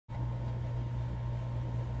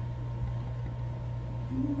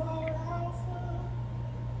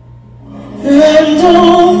and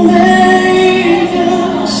Omega.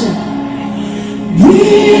 We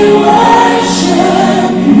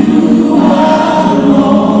worship you, our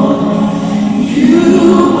Lord.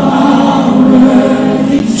 You are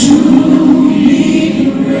worthy to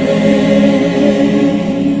be praised.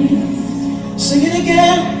 Sing it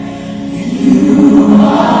again. You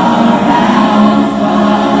are Alpha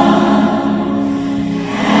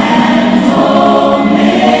and Omega.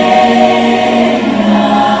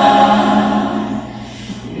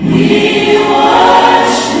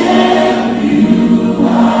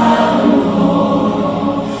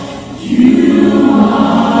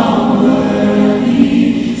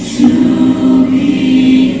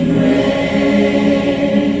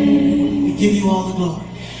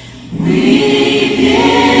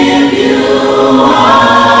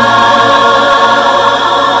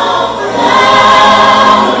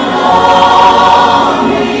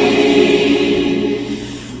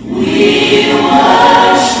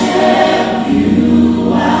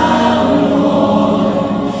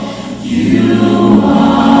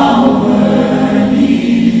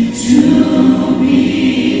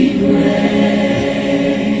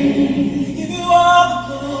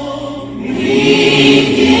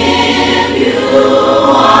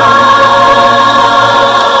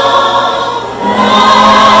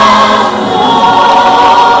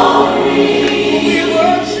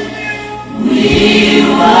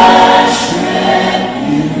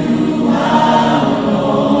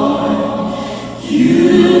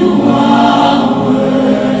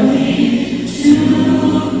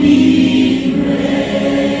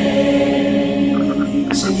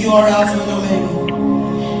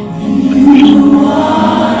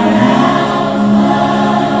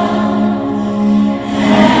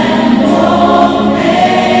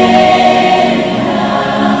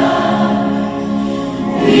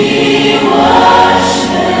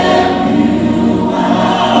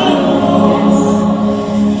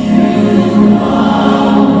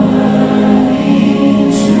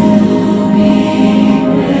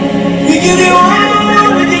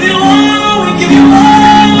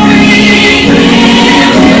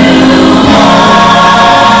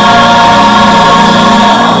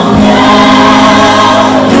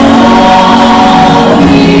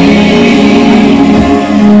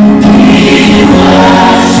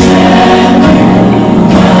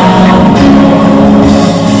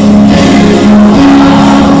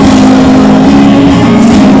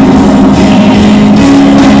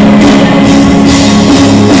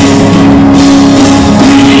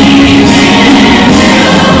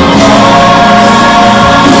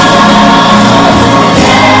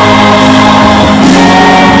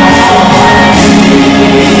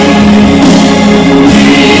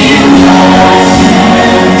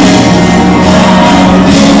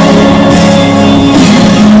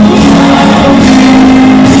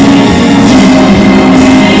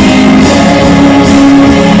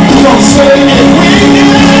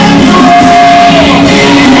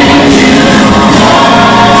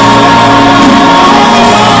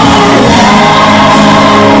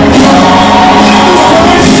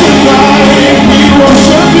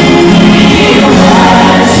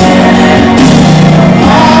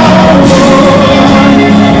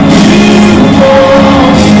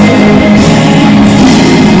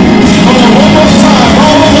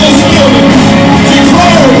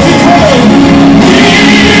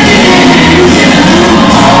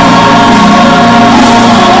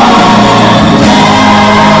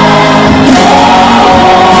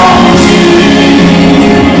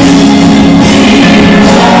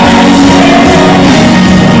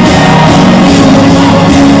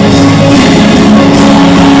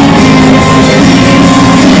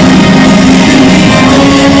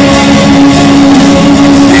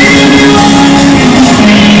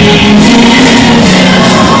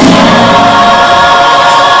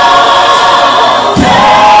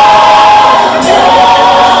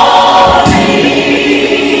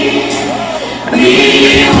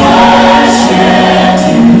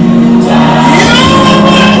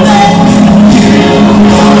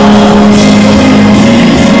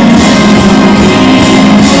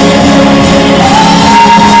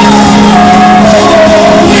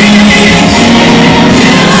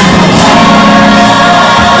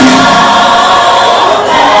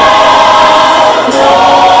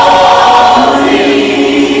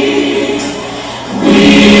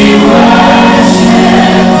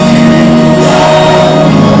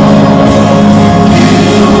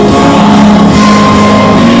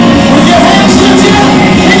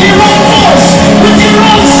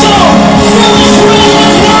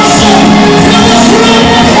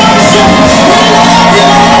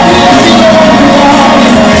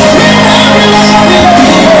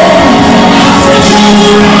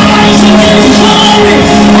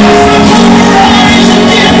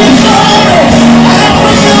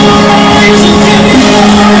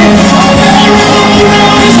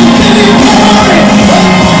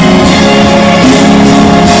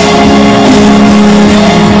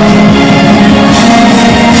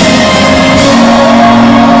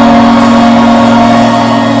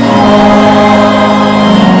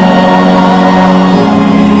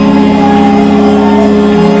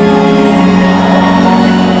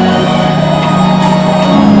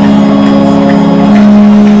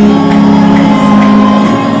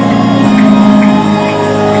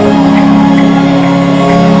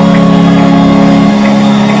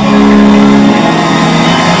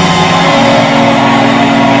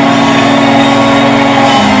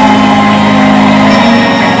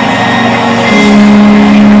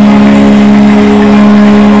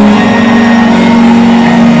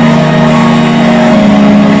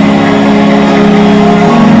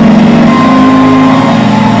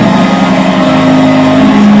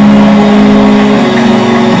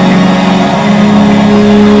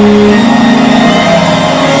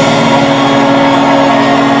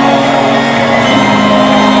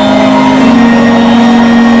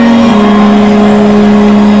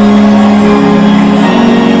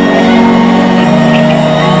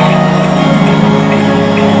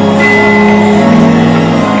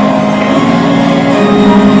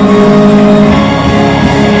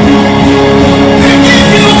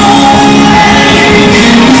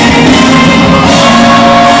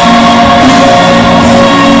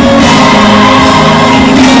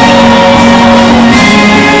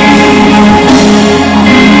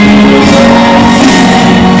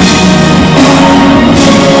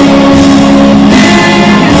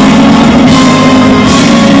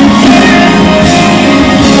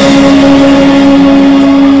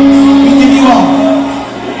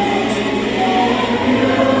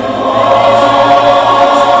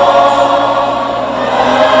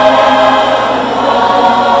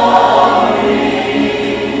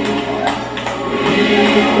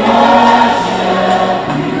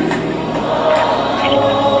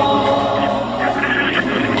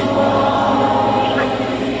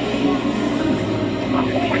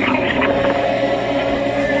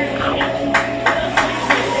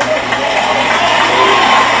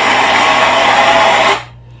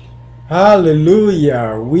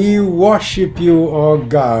 Hallelujah. We worship you, O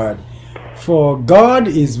God, for God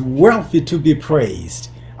is worthy to be praised.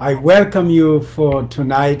 I welcome you for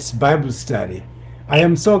tonight's Bible study. I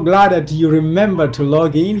am so glad that you remember to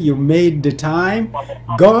log in. You made the time.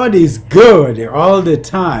 God is good all the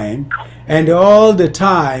time, and all the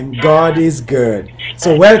time God is good.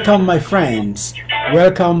 So welcome, my friends.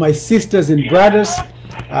 Welcome, my sisters and brothers,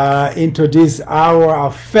 into this hour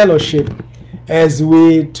of fellowship as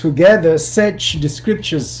we together search the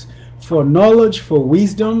scriptures for knowledge, for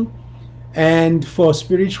wisdom, and for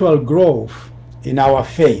spiritual growth in our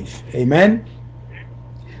faith. Amen.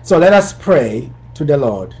 So let us pray to the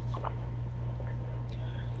Lord.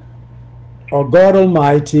 Our God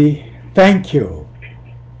Almighty, thank you.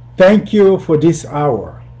 Thank you for this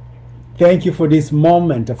hour. Thank you for this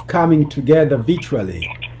moment of coming together virtually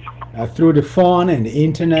through the phone and the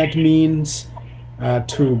internet means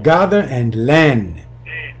to gather and learn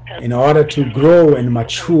in order to grow and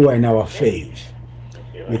mature in our faith.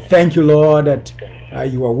 We thank you, Lord, that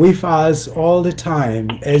you are with us all the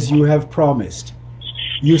time as you have promised.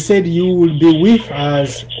 You said you will be with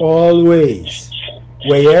us always.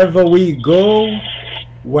 Wherever we go,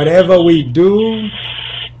 whatever we do,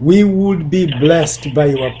 we would be blessed by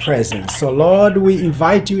your presence. So, Lord, we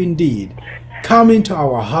invite you indeed. Come into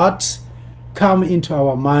our hearts, come into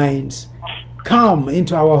our minds, come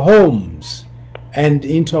into our homes and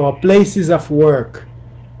into our places of work.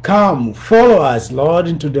 Come, follow us, Lord,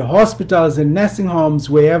 into the hospitals and nursing homes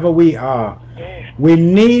wherever we are. We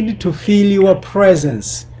need to feel your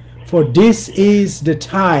presence, for this is the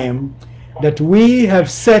time that we have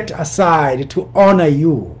set aside to honor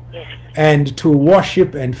you and to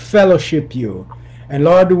worship and fellowship you. And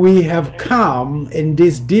Lord, we have come in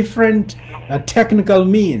these different technical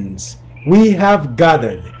means. We have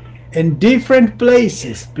gathered in different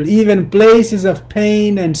places, even places of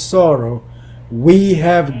pain and sorrow. We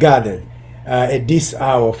have gathered at this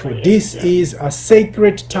hour, for this is a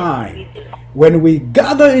sacred time when we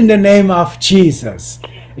gather in the name of Jesus,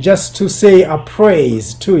 just to say a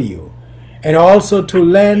praise to you and also to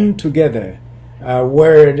learn together a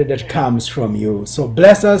word that comes from you. So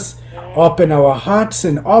bless us, open our hearts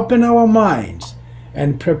and open our minds,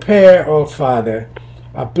 and prepare, oh Father,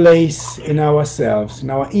 a place in ourselves, in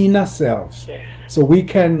our inner selves, so we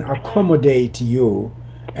can accommodate you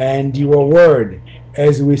and your word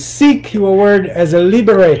as we seek your word as a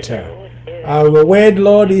liberator. Our word,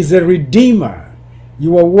 Lord, is a redeemer.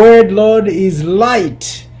 Your word, Lord, is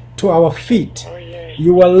light to our feet.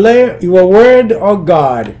 Your word, oh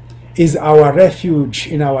God, is our refuge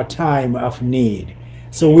in our time of need.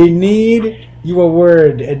 So we need your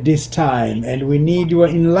word at this time, and we need your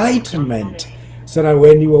enlightenment, so that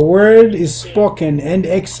when your word is spoken and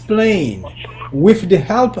explained with the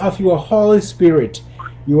help of your Holy Spirit,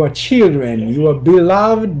 your children, your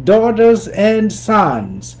beloved daughters and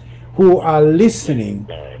sons who are listening,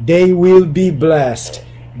 they will be blessed,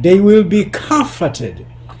 they will be comforted,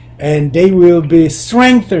 and they will be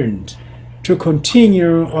strengthened to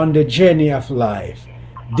continue on the journey of life.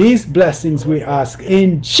 These blessings we ask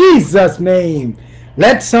in Jesus' name.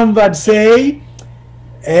 Let somebody say,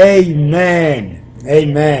 Amen.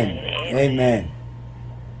 Amen. Amen.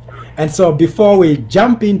 And so before we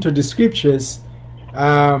jump into the scriptures,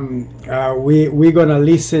 we're going to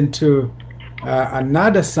listen to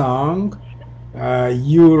another song,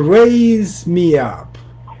 You Raise Me Up.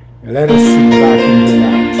 Let us sit back and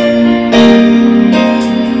relax.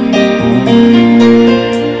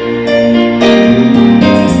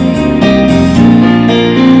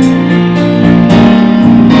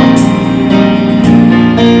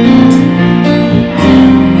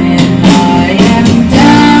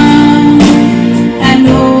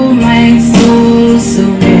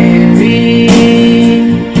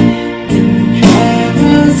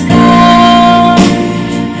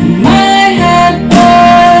 My heart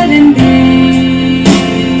burdened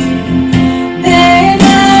deep.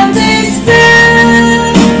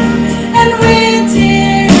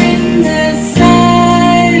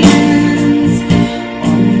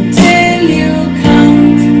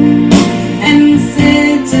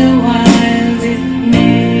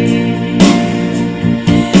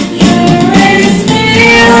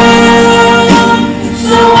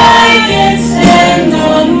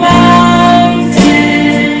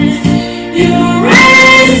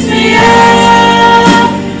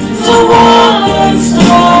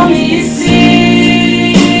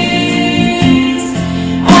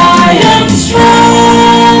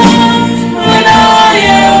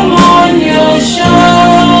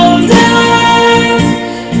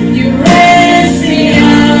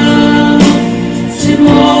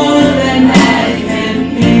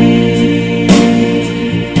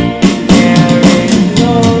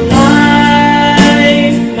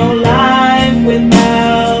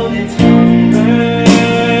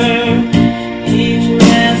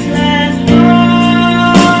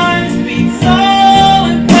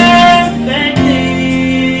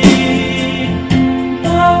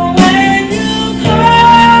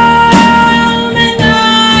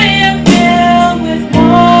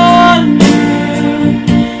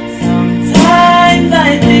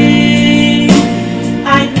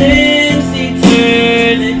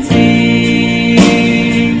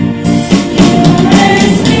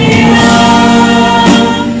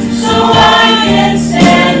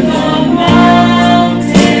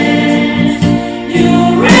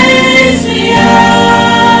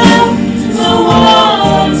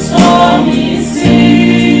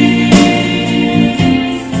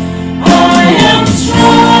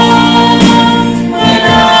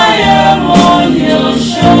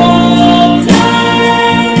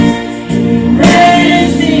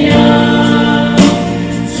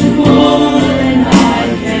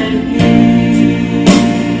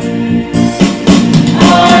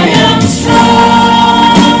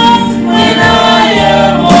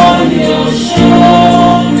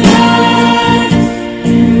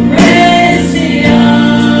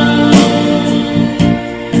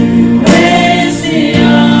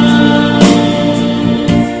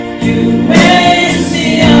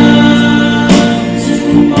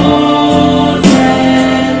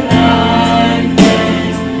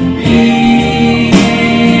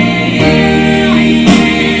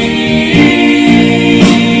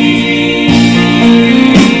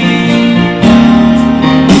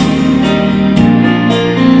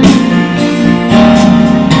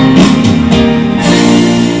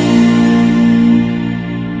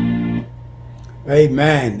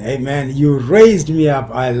 Amen. Amen. You raised me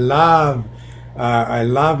up. I love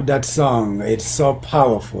that song. It's so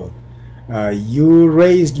powerful. You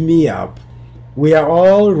raised me up. We are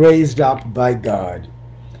all raised up by God.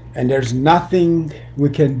 And there's nothing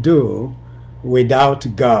we can do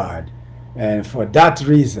without God. And for that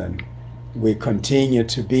reason, we continue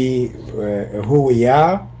to be who we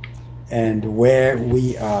are and where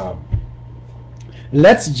we are.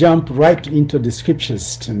 Let's jump right into the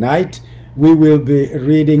scriptures tonight. We will be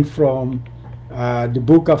reading from the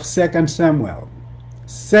book of 2 Samuel.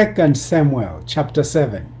 2 Samuel chapter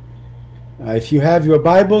 7. If you have your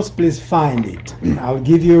Bibles, please find it. I'll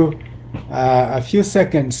give you a few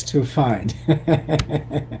seconds to find.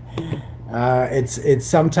 It's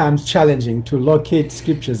sometimes challenging to locate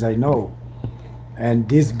scriptures, I know. And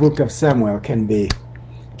this book of Samuel can be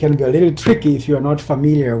a little tricky if you're not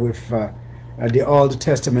familiar with the Old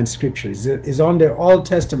Testament scriptures. It's on the Old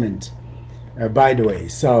Testament, by the way.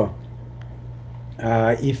 So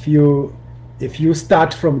if you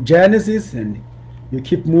start from Genesis and you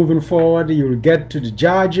keep moving forward, you'll get to the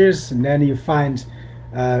Judges, and then you find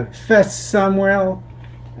 1 Samuel,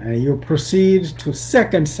 and you proceed to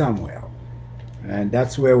 2 Samuel, and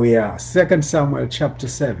that's where we are. 2 Samuel chapter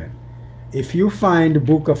 7. If you find the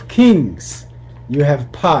book of Kings, you have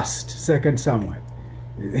passed 2 Samuel.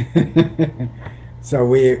 So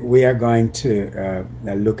we are going to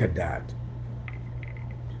look at that.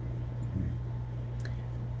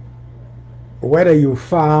 Whether you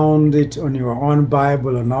found it on your own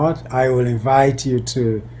Bible or not, I will invite you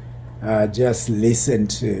to just listen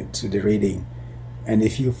to the reading. And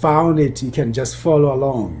if you found it, you can just follow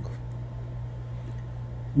along.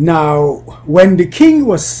 Now, when the king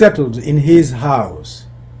was settled in his house,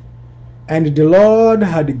 and the Lord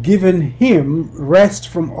had given him rest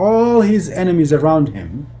from all his enemies around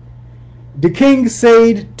him, the king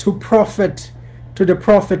said to the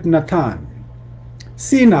prophet Nathan,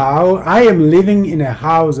 "See now, I am living in a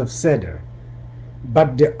house of cedar,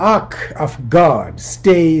 but the ark of God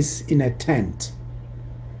stays in a tent."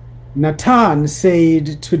 Nathan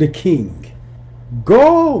said to the king,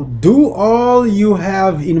 "Go, do all you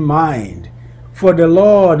have in mind, for the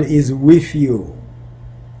Lord is with you."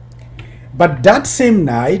 But that same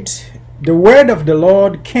night, the word of the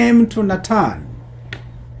Lord came to Nathan.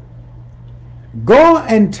 "Go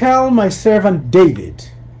and tell my servant David,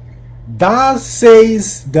 thus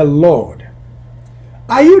says the Lord,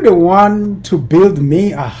 are you the one to build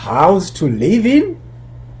me a house to live in?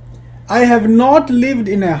 I have not lived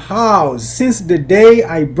in a house since the day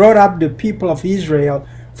I brought up the people of Israel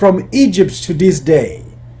from Egypt to this day,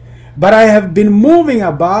 but I have been moving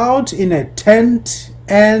about in a tent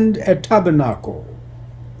and a tabernacle.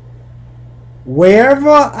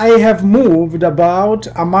 Wherever I have moved about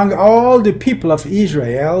among all the people of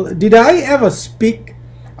Israel, did I ever speak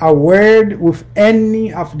a word with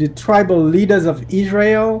any of the tribal leaders of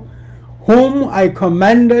Israel, whom I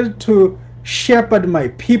commanded to shepherd my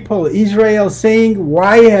people Israel, saying,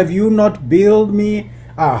 why have you not built me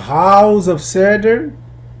a house of cedar?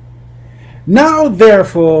 Now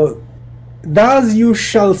therefore, thus you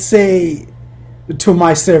shall say to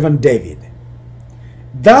my servant David,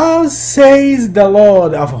 thus says the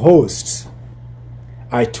Lord of hosts,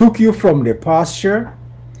 I took you from the pasture,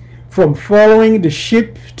 from following the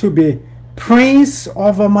sheep, to be prince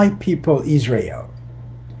over my people Israel.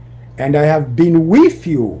 And I have been with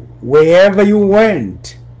you wherever you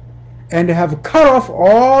went, and have cut off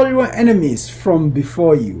all your enemies from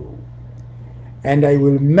before you. And I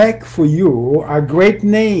will make for you a great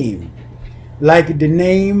name, like the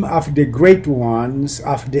name of the great ones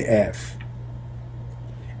of the earth.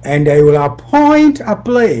 And I will appoint a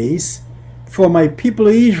place for my people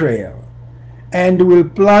Israel, and will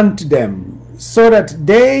plant them, so that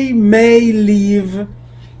they may live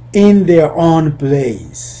in their own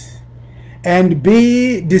place, and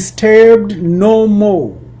be disturbed no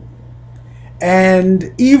more.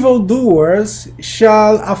 And evildoers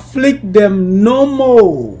shall afflict them no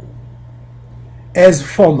more, as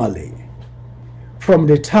formerly. From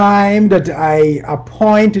the time that I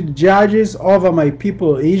appointed judges over my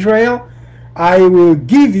people Israel, I will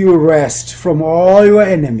give you rest from all your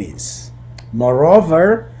enemies.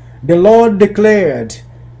 Moreover, the Lord declares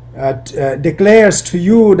to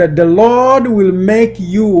you that the Lord will make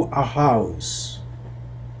you a house.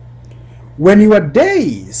 When your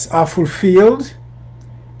days are fulfilled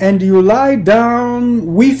and you lie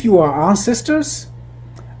down with your ancestors,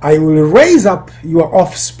 I will raise up your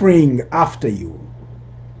offspring after you,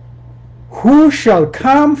 who shall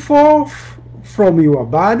come forth from your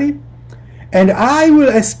body, and I will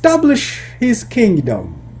establish his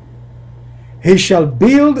kingdom. He shall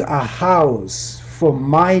build a house for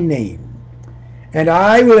my name, and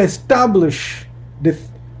I will establish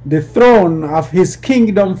the throne of his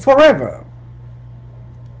kingdom forever.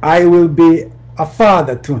 I will be a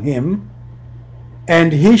father to him,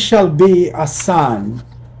 and he shall be a son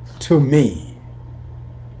to me.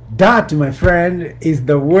 That, my friend, is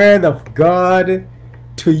the word of God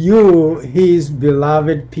to you, his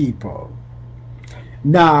beloved people.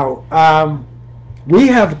 Now, we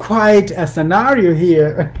have quite a scenario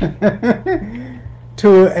here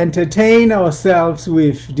to entertain ourselves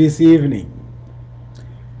with this evening.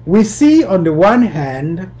 We see on the one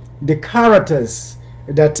hand the characters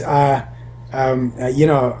that are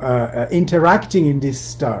interacting in this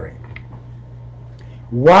story.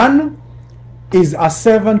 One is a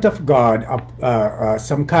servant of God,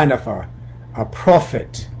 some kind of a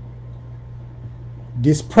prophet.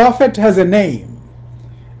 This prophet has a name.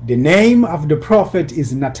 The name of the prophet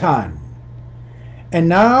is Nathan. And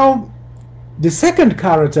now the second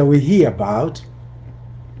character we hear about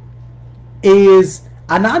is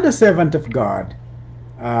another servant of God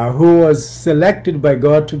who was selected by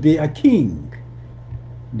God to be a king.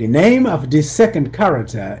 The name of this second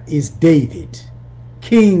character is David,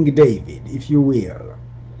 King David, if you will.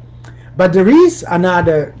 But there is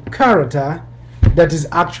another character that is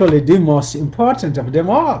actually the most important of them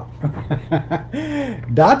all.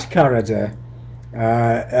 That character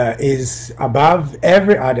is above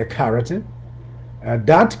every other character.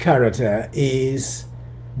 That character is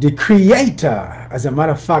the creator, as a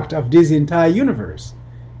matter of fact, of this entire universe,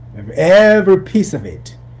 of every piece of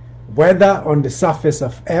it, whether on the surface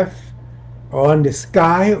of earth or on the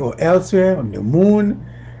sky or elsewhere on the moon.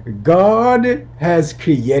 God has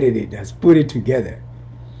created it, has put it together.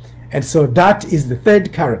 And so that is the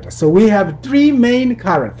third character. So we have three main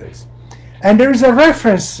characters. And there is a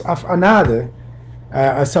reference of another,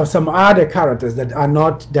 some other characters that are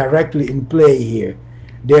not directly in play here.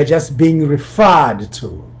 They are just being referred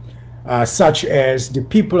to, such as the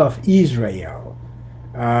people of Israel,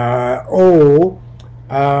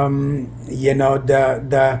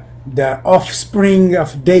 the offspring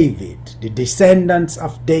of David, the descendants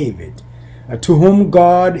of David, to whom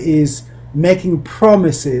God is making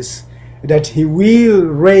promises that he will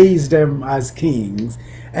raise them as kings,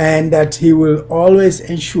 and that he will always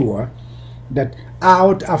ensure that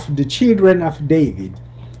out of the children of David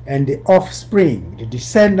and the offspring, the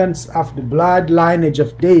descendants of the blood lineage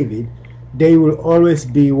of David, they will always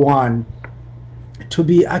be one to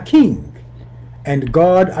be a king. And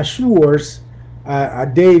God assures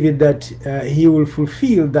David that he will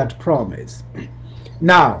fulfill that promise.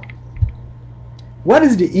 Now, what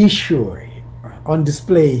is the issue on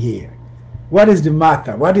display here? What is the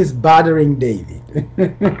matter? What is bothering David?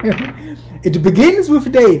 It begins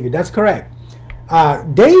with David, that's correct.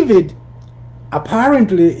 David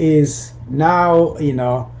apparently is now,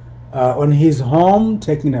 on his home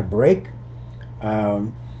taking a break.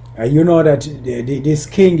 You know that this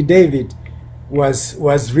King David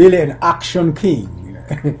was really an action king.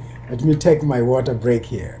 Let me take my water break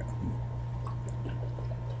here.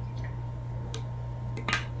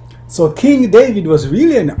 So King David was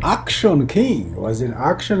really an action king.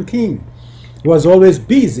 He was always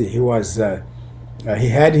busy. He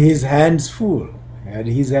had his hands full. At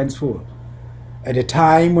the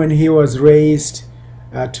time when he was raised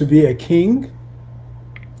to be a king,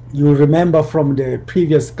 you'll remember from the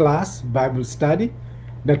previous class Bible study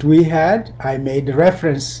that we had, I made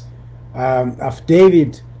reference of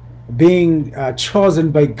David being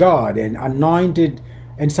chosen by God and anointed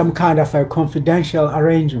in some kind of a confidential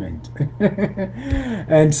arrangement.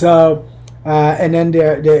 And so and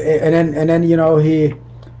then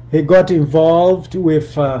he got involved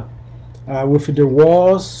with the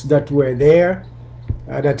wars that were there,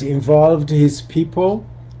 that involved his people,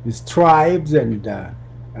 his tribes, and the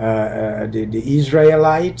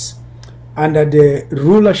Israelites, under the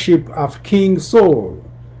rulership of King Saul,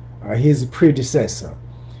 his predecessor,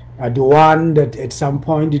 the one that at some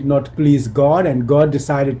point did not please God, and God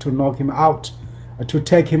decided to knock him out, to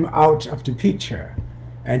take him out of the picture,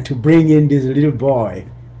 and to bring in this little boy,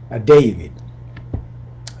 David.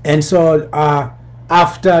 And so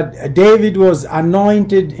after David was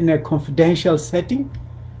anointed in a confidential setting,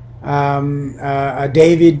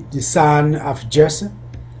 David, the son of Jesse,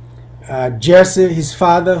 his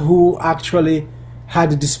father, who actually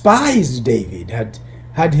had despised David,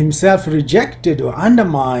 had himself rejected or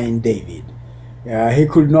undermined David. He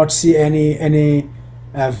could not see any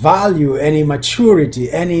value, any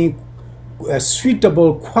maturity, any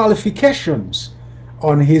suitable qualifications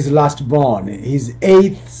on his last born, his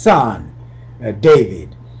eighth son,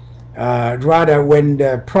 David. Rather, when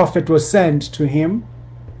the prophet was sent to him,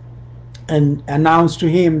 and announced to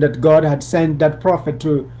him that God had sent that prophet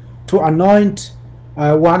to anoint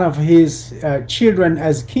one of his children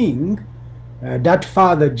as king, that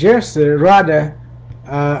father Jesse rather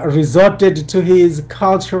resorted to his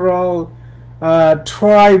cultural,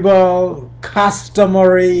 tribal,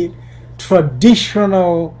 customary,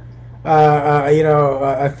 traditional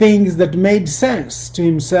things that made sense to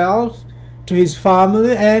himself, to his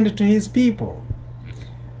family, and to his people.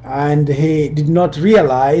 And he did not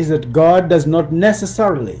realize that God does not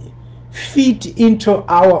necessarily fit into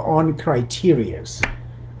our own criteria,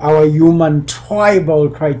 our human tribal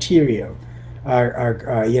criteria.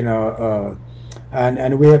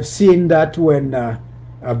 And we have seen that when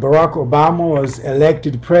Barack Obama was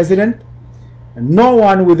elected president, no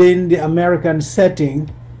one within the American setting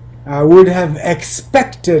would have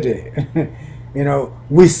expected it.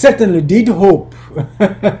 We certainly did hope.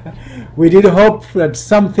 We did hope that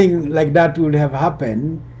something like that would have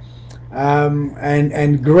happened,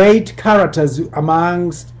 and great characters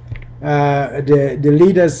amongst the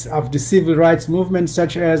leaders of the civil rights movement,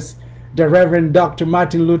 such as the Reverend Dr.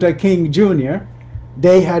 Martin Luther King Jr.,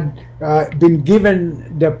 they had been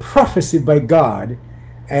given the prophecy by God,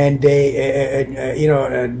 and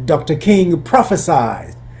Dr. King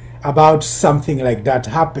prophesied about something like that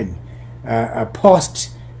happening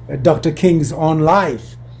post Dr. King's own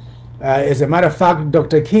life. As a matter of fact,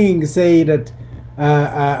 Dr. King said that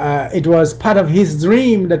it was part of his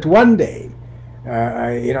dream that one day,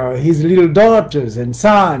 his little daughters and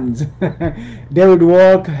sons, they would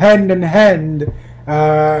walk hand in hand,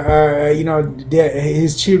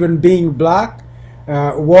 his children being black,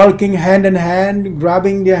 walking hand in hand,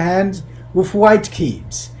 grabbing their hands with white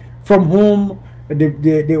kids, from whom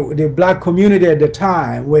the black community at the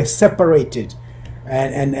time were separated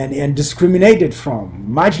and discriminated from,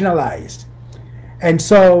 marginalized. And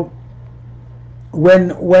so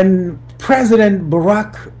when President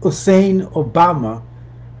Barack Hussein Obama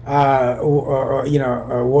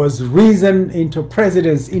was risen into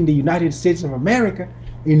presidents in the United States of America,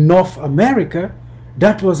 in North America,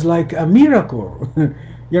 that was like a miracle.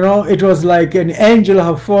 It was like an angel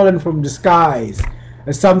have fallen from the skies.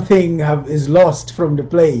 Something is lost from the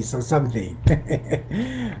place or something.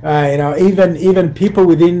 Even people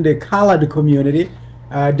within the colored community,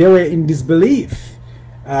 they were in disbelief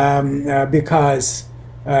because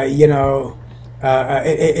it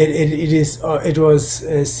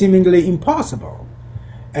was seemingly impossible.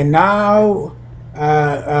 And now,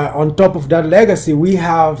 on top of that legacy, we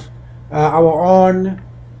have our own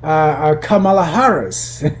Kamala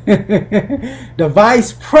Harris, the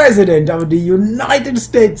Vice President of the United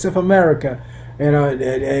States of America,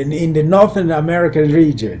 in the Northern American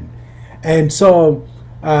region. And so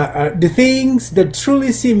the things that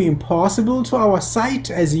truly seem impossible to our sight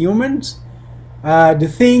as humans,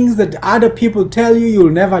 the things that other people tell you you'll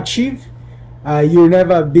never achieve, you'll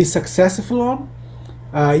never be successful on,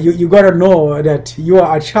 you got to know that you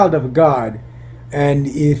are a child of God. And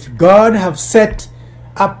if God have set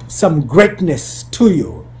up some greatness to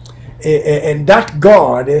you, and that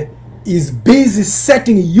God is busy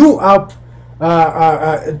setting you up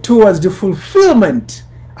towards the fulfillment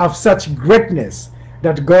of such greatness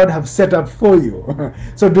that God have set up for you.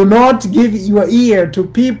 So do not give your ear to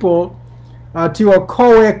people, to your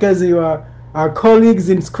co-workers, your colleagues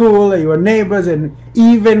in school, your neighbors, and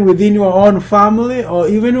even within your own family, or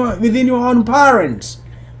even within your own parents,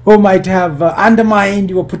 who might have undermined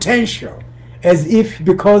your potential, as if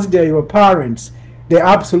because they're your parents, they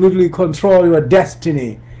absolutely control your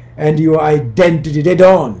destiny and your identity. They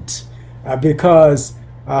don't, because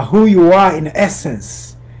who you are in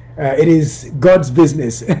essence, it is God's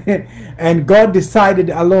business. And God decided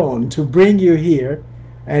alone to bring you here,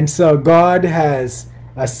 and so God has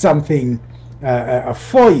something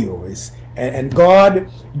for you. And God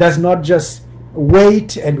does not just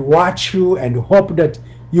wait and watch you and hope that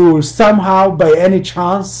you will somehow, by any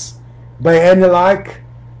chance, by any luck,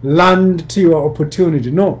 land to your opportunity.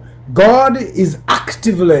 No, God is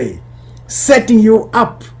actively setting you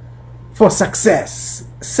up for success,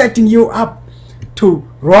 setting you up to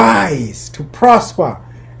rise, to prosper,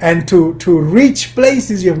 and to reach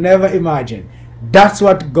places you've never imagined. That's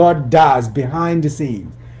what God does behind the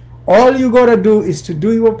scenes. All you gotta do is to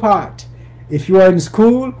do your part. If you are in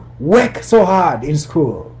school, work so hard in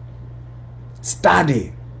school.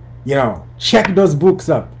 Study, check those books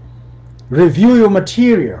up. Review your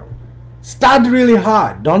material. Start really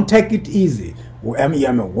hard. Don't take it easy.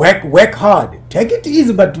 Work hard. Take it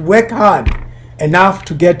easy, but work hard enough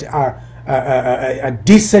to get a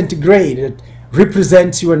decent grade that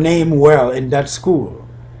represents your name well in that school.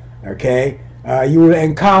 Okay? You will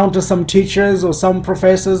encounter some teachers or some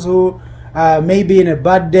professors who maybe in a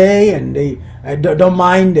bad day, and they don't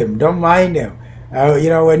mind them. Don't mind them. You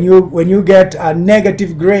know, when you get a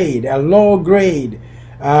negative grade, a low grade,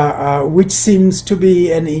 which seems to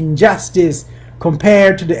be an injustice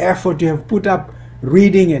compared to the effort you have put up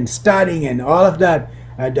reading and studying and all of that,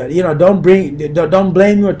 you know, don't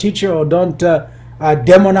blame your teacher, or don't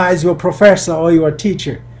demonize your professor or your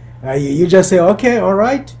teacher. You just say, okay, all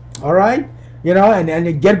right, you know,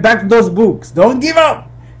 and get back to those books. Don't give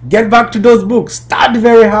up. Get back to those books. Start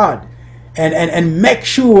very hard, and make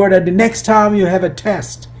sure that the next time you have a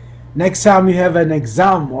test, next time you have an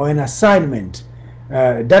exam or an assignment,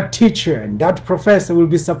 that teacher and that professor will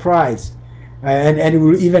be surprised, and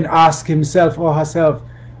will even ask himself or herself,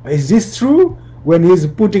 is this true? When he's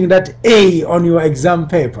putting that A on your exam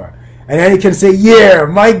paper, and then he can say, yeah,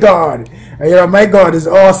 my God, you know, my God is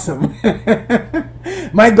awesome.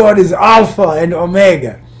 My God is Alpha and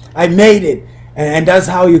Omega. I made it. And that's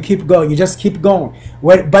how you keep going. You just keep going.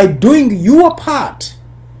 By doing your part,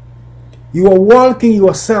 you are walking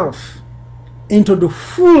yourself into the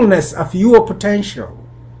fullness of your potential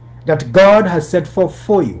that God has set forth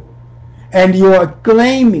for you. And you are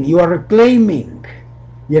reclaiming,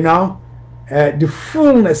 you know, the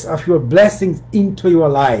fullness of your blessings into your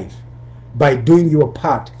life by doing your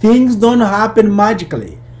part. Things don't happen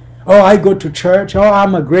magically. Oh, I go to church. Oh,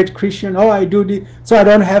 I'm a great Christian. Oh, I do this. So I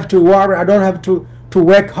don't have to worry. I don't have to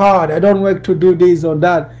work hard. I don't work to do this or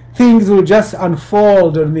that. Things will just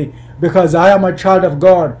unfold on me because I am a child of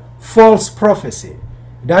God. False prophecy.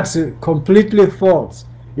 That's completely false.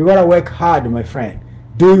 You got to work hard, my friend.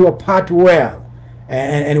 Do your part well.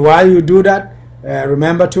 And while you do that,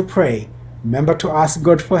 remember to pray. Remember to ask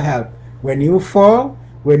God for help. When you fall,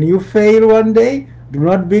 when you fail one day, do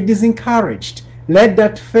not be disencouraged. Let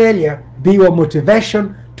that failure be your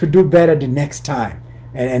motivation to do better the next time.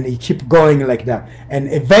 And you keep going like that.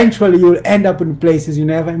 And eventually you'll end up in places you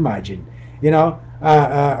never imagined. You know,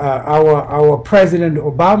 our President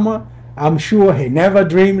Obama, I'm sure he never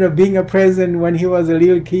dreamed of being a president when he was a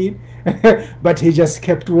little kid. But he just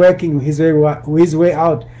kept working his way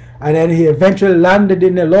out. And then he eventually landed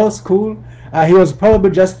in a law school. He was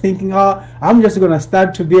probably just thinking, oh, I'm just going to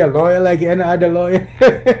start to be a lawyer like any other lawyer.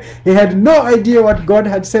 He had no idea what God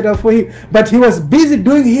had set up for him. But he was busy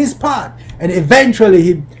doing his part. And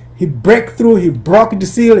eventually he broke through, he broke the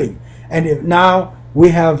ceiling. And now we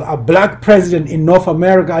have a black president in North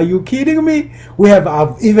America. Are you kidding me? We have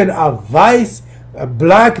even a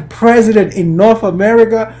black president in North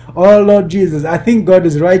America. Oh Lord Jesus, I think God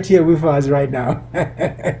is right here with us right now.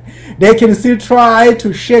 They can still try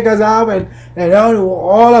to shake us up, and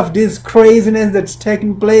all of this craziness that's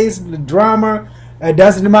taking place, the drama, it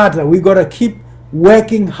doesn't matter. We got to keep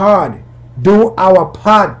working hard, do our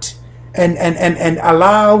part, and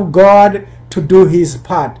allow God to do his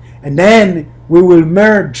part, and then we will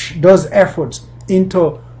merge those efforts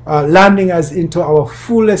into landing us into our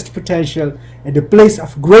fullest potential in the place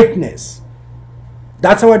of greatness.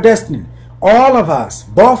 That's our destiny. All of us,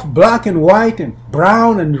 both black and white and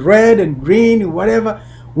brown and red and green, whatever,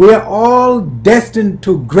 we are all destined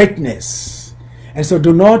to greatness. And so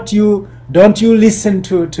don't you listen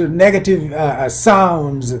to negative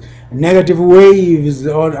sounds, negative waves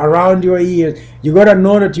around your ears. You got to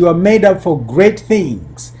know that you are made up for great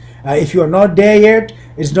things. If you are not there yet,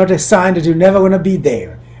 it's not a sign that you're never going to be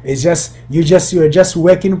there. It's just you're just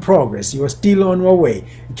work in progress. You are still on your way.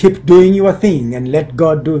 Keep doing your thing and let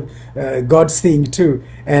God do God's thing too.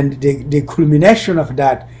 And the culmination of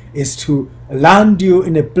that is to land you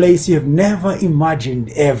in a place you have never imagined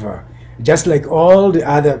ever. Just like all the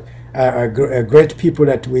other great people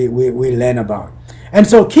that we learn about. And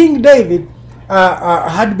so King David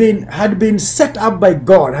had been set up by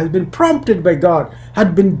God, had been prompted by God,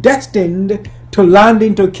 had been destined to land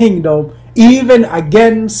into kingdom, even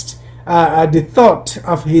against the thought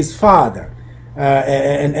of his father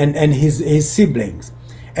and his siblings.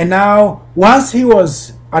 And now, once he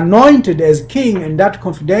was anointed as king in that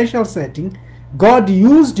confidential setting, God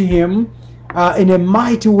used him in a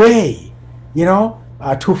mighty way, you know,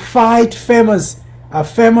 to fight famous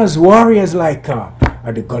warriors like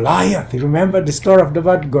the Goliath. You remember the story of the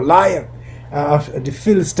Goliath of the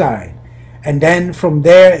Philistine. And then from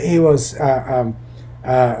there he was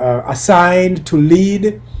assigned to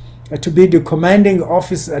lead, to be the commanding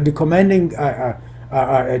officer, the commanding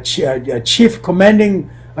chief commanding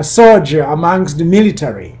a soldier amongst the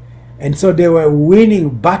military. And so they were winning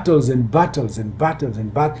battles and battles and battles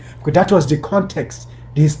and battles, because that was the context,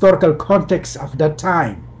 the historical context of that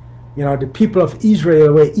time. You know, the people of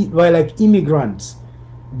Israel were like immigrants,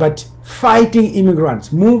 but fighting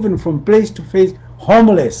immigrants, moving from place to place,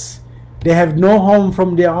 homeless. They have no home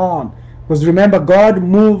from their own. Because remember, God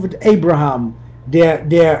moved Abraham,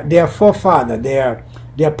 their forefather,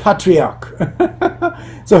 their patriarch.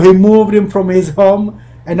 So he moved him from his home,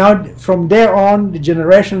 and now from there on, the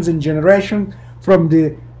generations and generations, from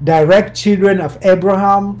the direct children of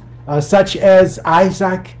Abraham, such as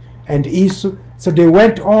Isaac and Esau. So they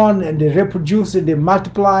went on and they reproduced and they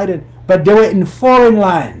multiplied, but they were in foreign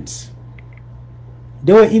lands.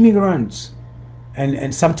 They were immigrants.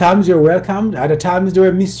 And sometimes they were welcomed, other times they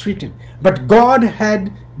were mistreated. But God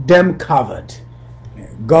had them covered.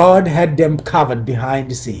 God had them covered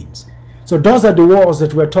behind the scenes. So those are the wars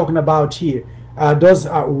that we're talking about here. Those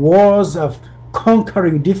are wars of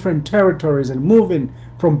conquering different territories and moving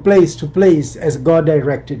from place to place as God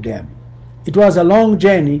directed them. It was a long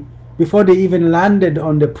journey before they even landed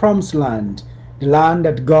on the promised land, the land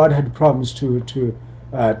that God had promised to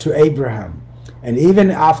Abraham. And even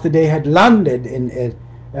after they had landed in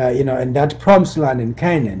that promised land in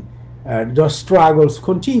Canaan, those struggles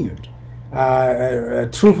continued.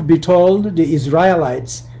 Truth be told, the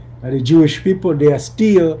Israelites, the Jewish people, they are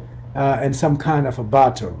still in some kind of a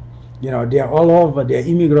battle. They are all over. They are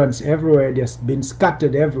immigrants everywhere. They have been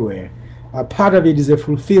scattered everywhere. Part of it is a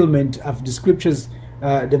fulfillment of the scriptures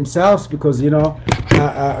themselves, because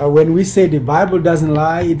when we say the Bible doesn't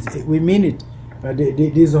lie, we mean it.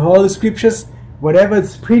 These holy scriptures, whatever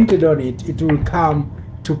is printed on it, it will come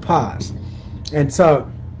to pass. And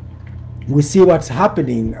so we see what's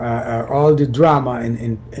happening, all the drama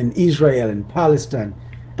in Israel and Palestine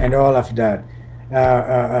and all of that.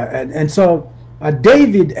 And so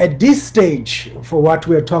David, at this stage, for what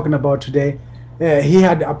we're talking about today, he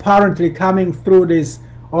had apparently coming through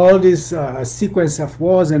all this sequence of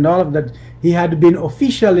wars and all of that. He had been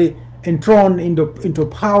officially enthroned into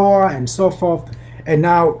power and so forth. And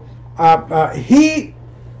now he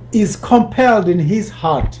is compelled in his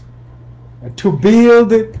heart to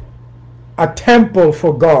build a temple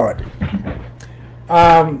for God,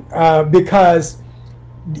 because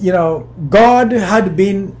God had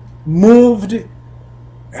been moved,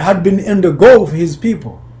 had been in the go of his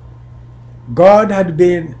people. God had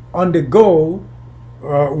been on the go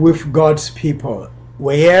with God's people.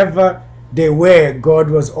 Wherever they were, God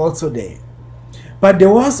was also there. But there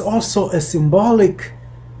was also a symbolic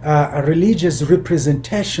a religious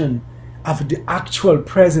representation of the actual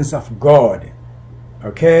presence of God.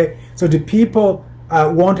 Okay, so the people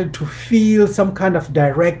wanted to feel some kind of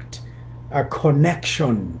direct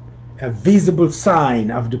connection, a visible sign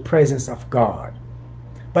of the presence of God.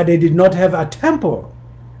 But they did not have a temple.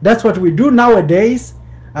 That's what we do nowadays.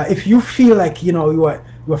 If you feel like you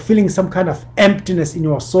are feeling some kind of emptiness in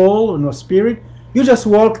your soul, in your spirit, you just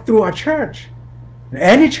walk through a church.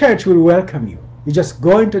 Any church will welcome you. You just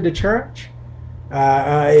go into the church.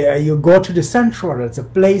 You go to the sanctuary. It's a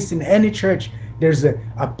place in any church. There's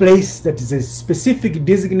a place that is a specific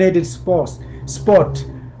designated spot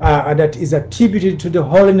that is attributed to the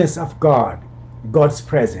holiness of God. God's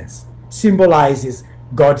presence symbolizes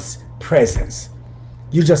God's presence.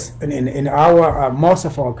 You just in our most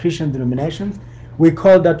of our Christian denominations, we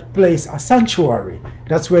call that place a sanctuary.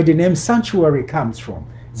 That's where the name sanctuary comes from.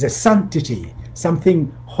 It's a sanctity,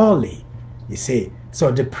 something holy. You see,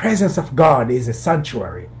 so the presence of God is a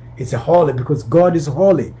sanctuary. It's a holy, because God is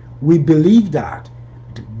holy. We believe that.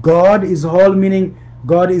 God is holy, meaning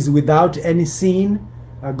God is without any sin.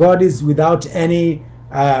 God is without any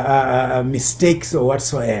mistakes or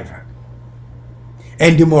whatsoever.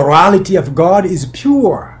 And the morality of God is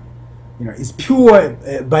pure. It's pure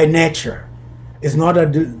by nature. It's not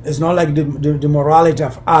like the morality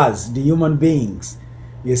of us, the human beings.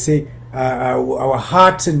 You see, our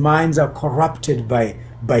hearts and minds are corrupted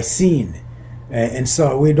by sin, and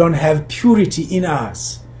so we don't have purity in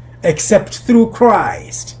us except through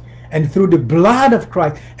Christ and through the blood of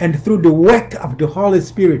Christ and through the work of the Holy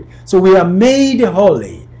Spirit. So we are made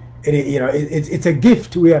holy. It's a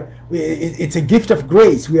gift. It's a gift of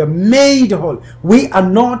grace. We are made holy. We are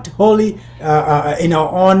not holy in our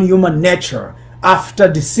own human nature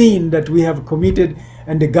after the sin that we have committed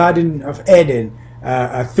in the Garden of Eden.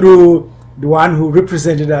 Through the one who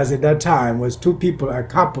represented us at that time was two people, a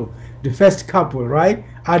couple, the first couple, right?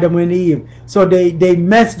 Adam and Eve. So they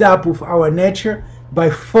messed up with our nature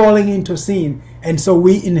by falling into sin, and so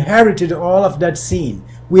we inherited all of that sin.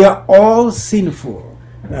 We are all sinful,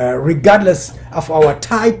 regardless of our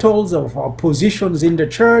titles, of our positions in the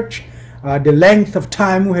church, the length of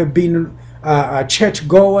time we have been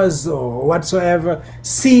churchgoers or whatsoever.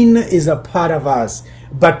 Sin is a part of us,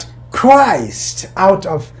 but Christ, out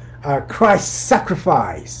of Christ's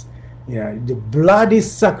sacrifice, the bloody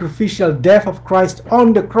sacrificial death of Christ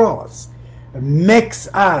on the cross, makes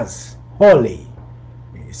us holy.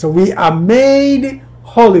 So we are made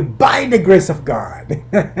holy by the grace of God.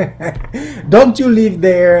 Don't you live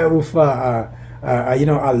there with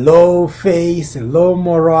a low face, a low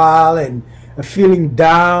morale, and feeling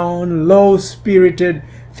down, low spirited,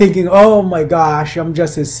 thinking, oh my gosh, I'm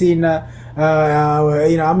just a sinner,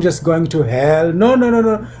 I'm just going to hell. No,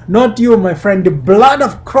 not you, my friend. The blood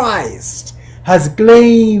of Christ has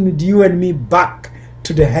claimed you and me back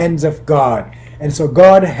to the hands of God. And so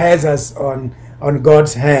God has us on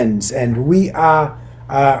God's hands, and we are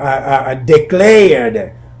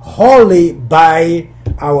declared holy by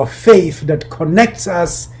our faith that connects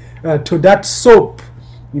us to that soap,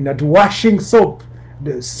 that washing soap,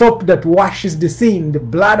 the soap that washes the sin, the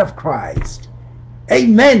blood of Christ.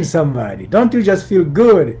 Amen, somebody. Don't you just feel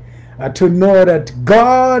good to know that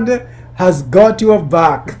God has got your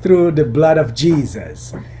back through the blood of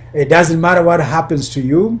Jesus? It doesn't matter what happens to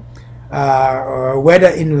you, whether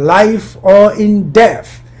in life or in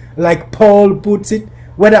death. Like Paul puts it,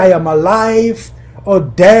 whether I am alive or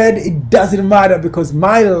dead, it doesn't matter, because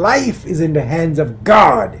my life is in the hands of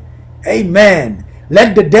God. Amen.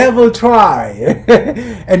 Let the devil try.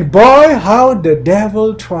 And boy, how the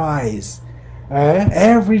devil tries.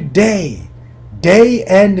 Every day, day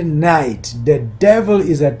and night, the devil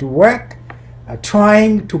is at work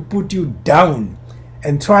trying to put you down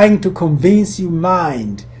and trying to convince your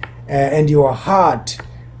mind and your heart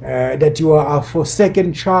that you are a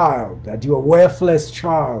forsaken child, that you are a worthless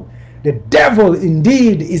child. The devil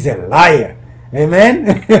indeed is a liar. Amen.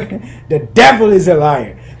 The devil is a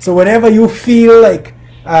liar. So whenever you feel like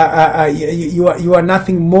you are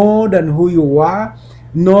nothing more than who you are,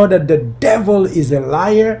 know that the devil is a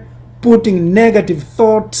liar, putting negative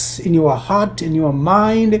thoughts in your heart, in your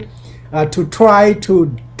mind, to try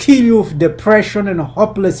to kill you with depression and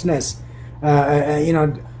hopelessness.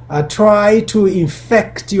 Try to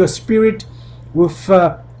infect your spirit with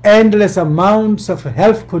endless amounts of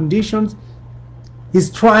health conditions. He's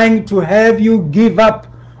trying to have you give up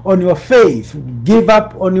on your faith, give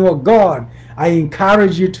up on your God. I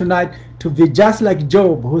encourage you tonight to be just like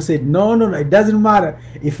Job, who said, no, it doesn't matter.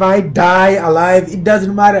 If I die alive, it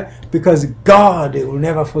doesn't matter, because God will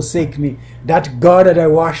never forsake me. That God that I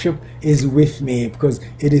worship is with me, because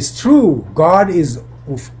it is true. God is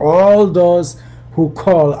with all those who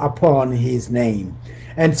call upon his name.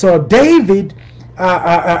 And so David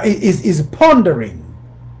is pondering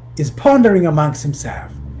amongst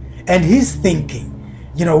himself, and he's thinking,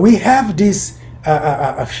 we have this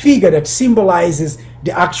a figure that symbolizes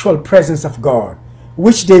the actual presence of God,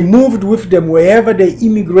 which they moved with them wherever they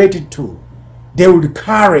immigrated to. They would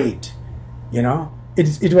carry it.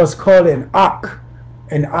 It was called an ark,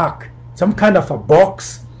 some kind of a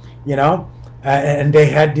box, and they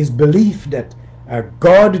had this belief that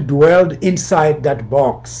God dwelled inside that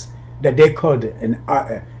box that they called an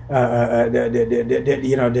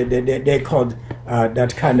they called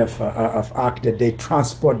that kind of ark that they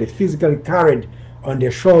physically carried on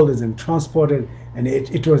their shoulders and transported, and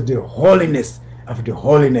it was the holiness of the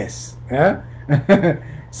holiness. Yeah?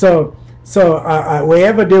 So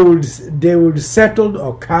wherever they would settle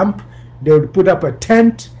or camp, they would put up a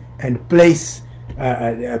tent and place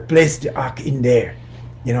the ark in there,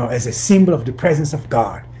 as a symbol of the presence of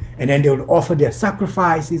God. And then they would offer their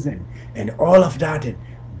sacrifices and all of that, and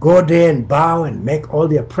go there and bow and make all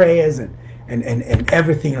their prayers and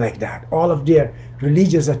everything like that. All of their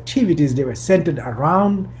religious activities, they were centered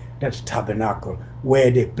around that tabernacle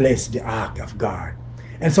where they placed the ark of God.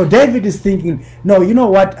 And so David is thinking, no, you know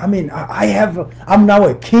what? I mean, I'm now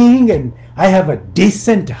a king and I have a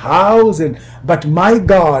decent house, but my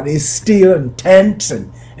God is still in tents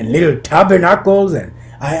and little tabernacles, and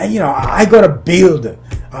I've got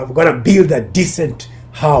to build a decent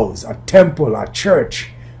house, a temple, a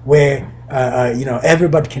church where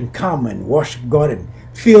everybody can come and worship God and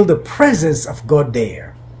feel the presence of God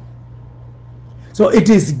there. So it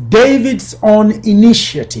is David's own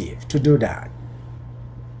initiative to do that.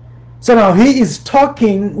 So now he is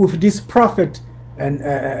talking with this prophet and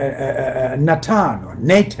Nathan or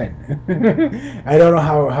Nathan. I don't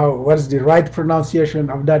know what is the right pronunciation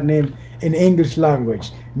of that name in English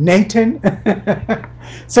language. Nathan.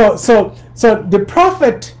 So the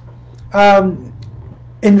prophet,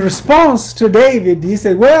 in response to David, he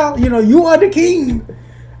said, well, you are the king.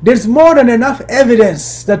 There's more than enough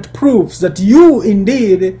evidence that proves that you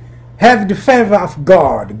indeed have the favor of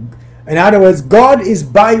God. In other words, God is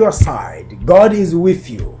by your side. God is with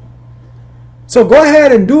you. So go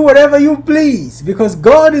ahead and do whatever you please, because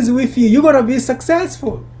God is with you. You're going to be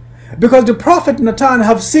successful. Because the prophet Nathan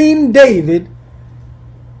have seen David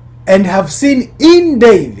and have seen in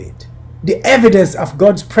David the evidence of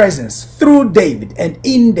God's presence through David and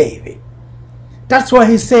in David. That's why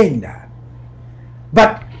he's saying that.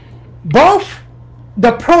 But both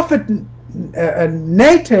the prophet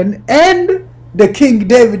Nathan and the King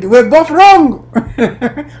David were both wrong.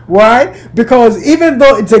 Why? Because even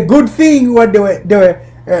though it's a good thing what they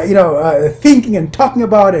were thinking and talking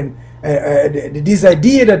about, and this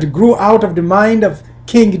idea that grew out of the mind of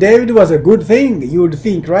King David was a good thing, you would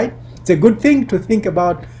think, right? It's a good thing to think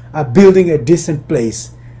about building a decent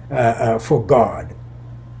place for God.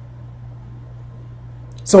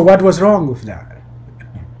 So what was wrong with that?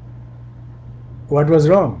 What was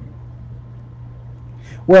wrong?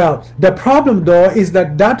 Well, the problem though is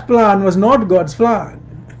that that plan was not God's plan.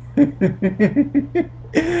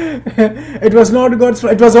 It was not God's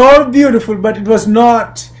plan. It was all beautiful, but it was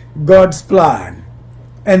not God's plan.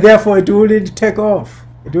 And therefore it wouldn't take off.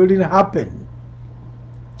 It wouldn't happen.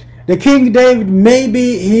 The King David,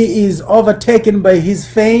 maybe he is overtaken by his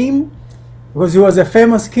fame, because he was a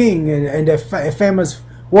famous king and a famous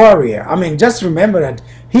warrior. I mean, just remember that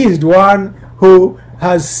he is the one who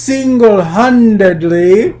has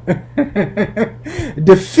single-handedly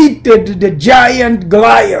defeated the giant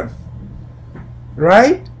Goliath,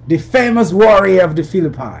 right? The famous warrior of the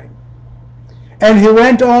Philippines. And he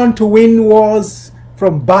went on to win wars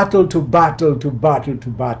from battle to battle to battle to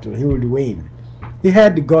battle. He would win. He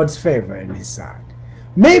had God's favor in his side.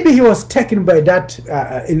 Maybe he was taken by that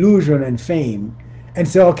illusion and fame and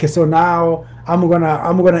said, okay, so now I'm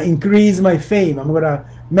gonna increase my fame. I'm gonna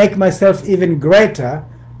make myself even greater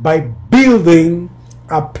by building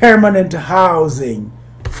a permanent housing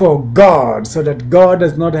for God, so that God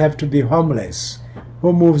does not have to be homeless,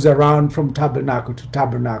 who moves around from tabernacle to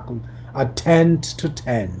tabernacle, a tent to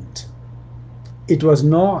tent. It was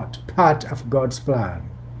not part of God's plan.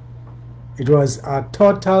 It was a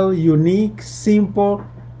total, unique, simple,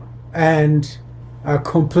 and a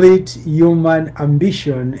complete human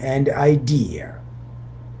ambition and idea.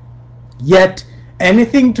 Yet,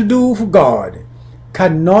 anything to do with God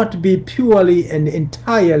cannot be purely and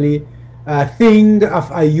entirely a thing of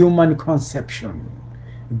a human conception.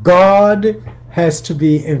 God has to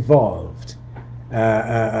be involved,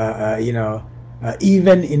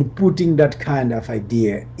 even in putting that kind of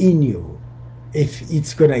idea in you, if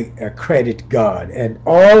it's going to credit God. And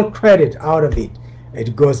all credit out of it,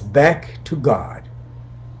 it goes back to God.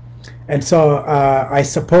 And so I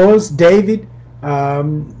suppose David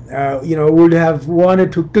would have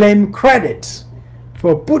wanted to claim credit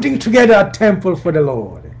for putting together a temple for the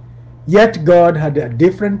Lord. Yet God had a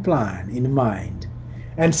different plan in mind.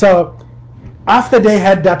 And so after they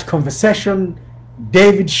had that conversation,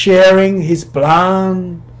 David sharing his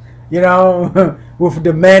plan, with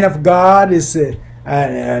the man of God, is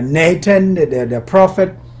Nathan, the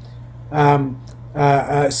prophet.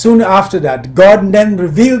 Soon after that, God then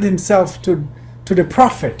revealed himself to the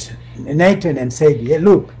prophet Nathan and said, "Yeah,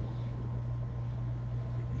 look,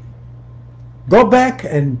 go back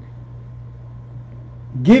and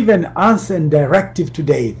give an answer and directive to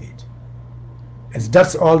David." And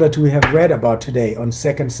that's all that we have read about today on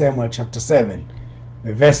 2 Samuel chapter 7,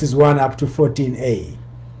 verses 1 up to 14a.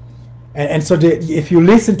 And so if you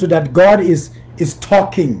listen to that, God is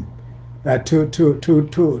talking to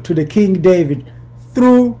the King David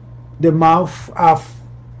through the mouth of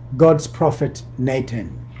God's prophet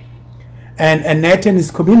Nathan. And Nathan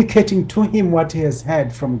is communicating to him what he has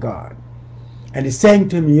heard from God. And he's saying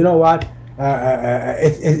to him, you know what,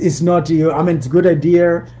 it's not you. I mean, it's a good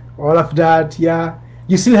idea, all of that, yeah.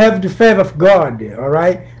 You still have the favor of God, all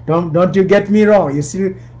right? Don't you get me wrong.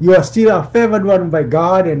 You are still a favored one by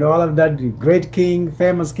God and all of that, the great king,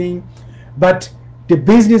 famous king. But the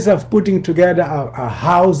business of putting together a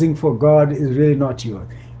housing for God is really not yours.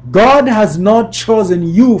 God has not chosen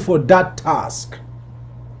you for that task.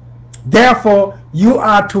 Therefore, you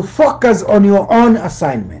are to focus on your own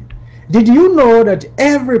assignment. Did you know that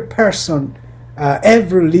every person,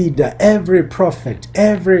 every leader, every prophet,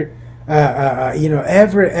 everyone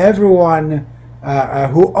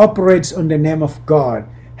who operates on the name of God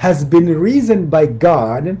has been reasoned by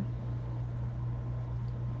God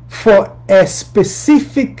for a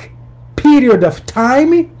specific period of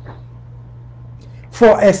time,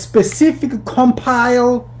 for a specific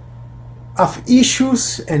compile of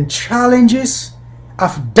issues and challenges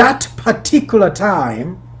of that particular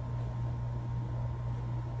time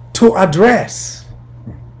to address.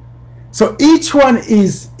 So each one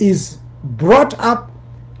is brought up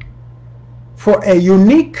for a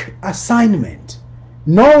unique assignment.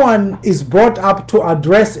 No one is brought up to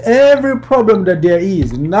address every problem that there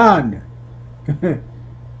is. None.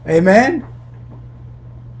 Amen?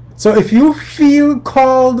 So if you feel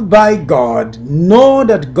called by God, know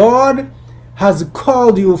that God has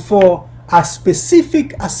called you for a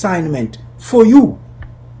specific assignment for you.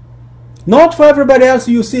 Not for everybody else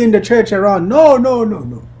you see in the church around. No, no, no,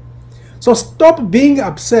 no. So stop being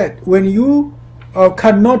upset when you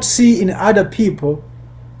cannot see in other people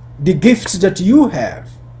the gifts that you have,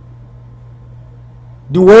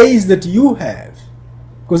 the ways that you have,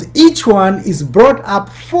 because each one is brought up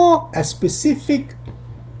for a specific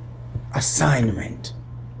assignment.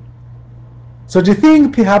 So the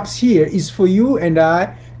thing perhaps here is for you and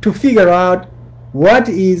I to figure out what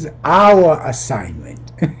is our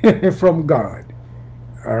assignment from God.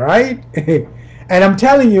 All right? And I'm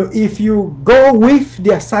telling you, if you go with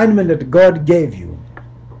the assignment that God gave you,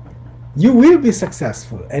 you will be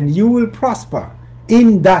successful and you will prosper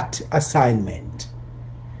in that assignment.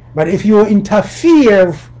 But if you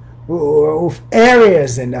interfere with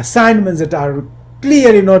areas and assignments that are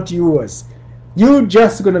clearly not yours, you're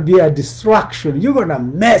just going to be a distraction. You're going to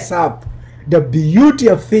mess up the beauty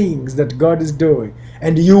of things that God is doing.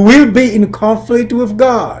 And you will be in conflict with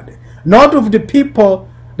God, not with the people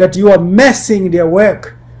that you are messing their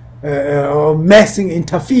work or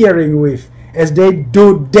interfering with as they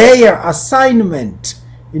do their assignment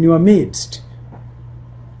in your midst.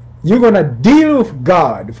 You're going to deal with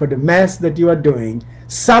God for the mess that you are doing,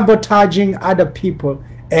 sabotaging other people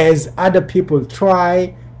as other people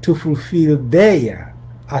try to fulfill their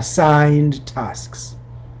assigned tasks.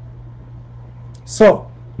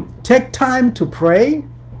 So, take time to pray,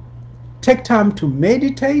 take time to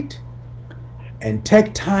meditate, and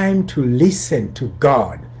take time to listen to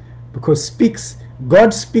God, because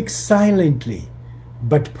God speaks silently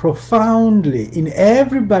but profoundly in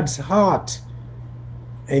everybody's heart.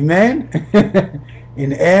 Amen?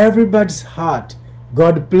 In everybody's heart.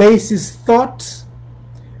 God places thoughts,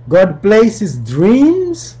 God places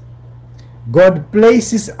dreams, God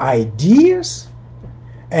places ideas,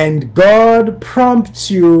 and God prompts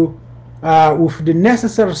you with the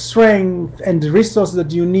necessary strength and resources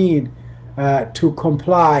that you need to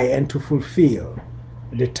comply and to fulfill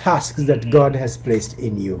the tasks that God has placed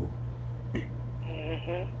in you.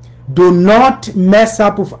 Do not mess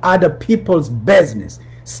up with other people's business.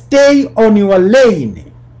 Stay on your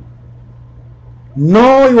lane.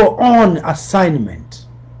 Know your own assignment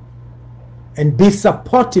and be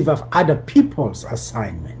supportive of other people's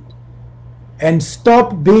assignment. And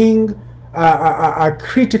stop being a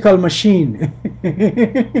critical machine.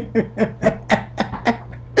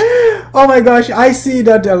 Oh my gosh, I see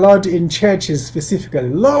that a lot in churches specifically.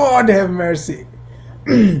 Lord have mercy.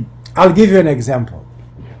 I'll give you an example.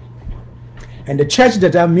 And the church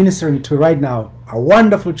that I'm ministering to right now, a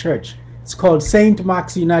wonderful church, it's called St.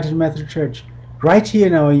 Mark's United Methodist Church, right here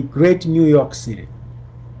in our great New York City.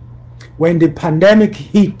 When the pandemic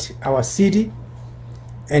hit our city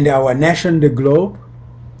and our nation, the globe,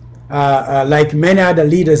 like many other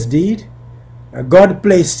leaders did, God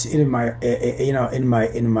placed in my,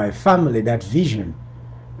 in my family that vision.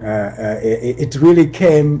 It really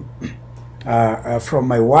came from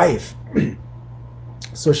my wife.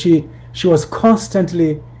 So she was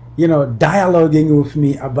constantly, dialoguing with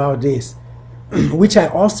me about this, which I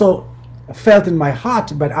also felt in my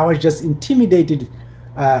heart, but I was just intimidated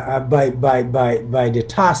by the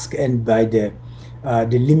task and by the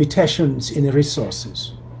limitations in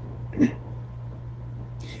resources.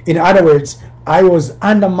 In other words, I was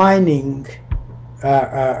undermining,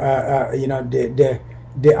 the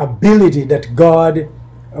ability that God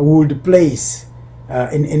would place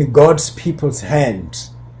in God's people's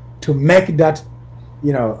hands to make that,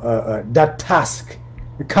 that task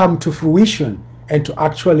come to fruition and to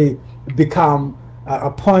actually become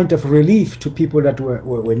a point of relief to people that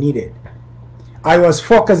were needed. I was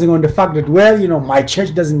focusing on the fact that, well, my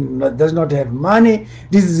church does not have money.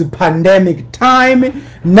 This is a pandemic time.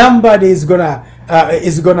 Nobody is gonna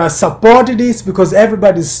support this because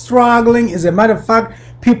everybody's struggling. As a matter of fact,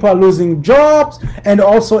 people are losing jobs, and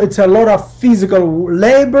also it's a lot of physical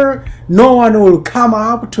labor. No one will come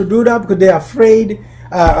up to do that because they're afraid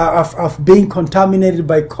of being contaminated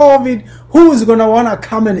by COVID. Who is gonna wanna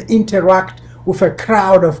come and interact with a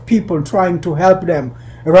crowd of people trying to help them,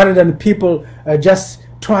 rather than people just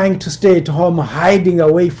trying to stay at home, hiding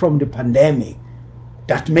away from the pandemic?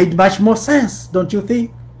 That made much more sense, don't you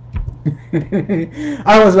think?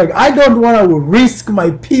 I was like, I don't want to risk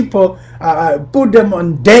my people, put them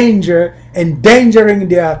on danger, endangering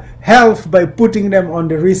their health by putting them on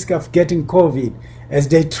the risk of getting COVID as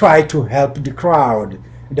they try to help the crowd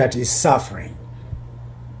that is suffering.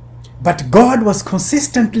 But God was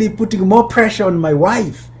consistently putting more pressure on my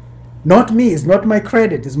wife. Not me, it's not my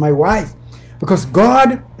credit, it's my wife. because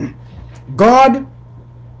God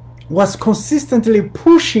was consistently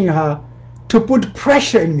pushing her to put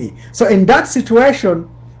pressure in me. So in that situation,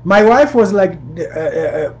 my wife was like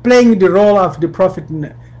playing the role of the prophet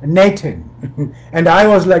Nathan, and I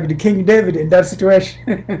was like the King David in that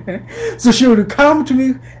situation. So she would come to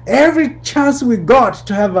me every chance we got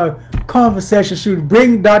to have a conversation. She would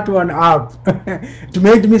bring that one up to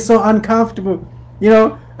make me so uncomfortable. You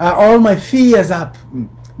know, all my fears up.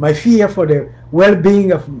 My fear for the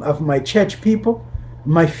well-being of my church people,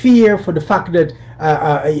 my fear for the fact that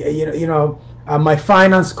my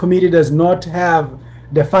finance committee does not have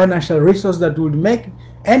the financial resource that would make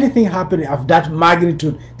anything happen of that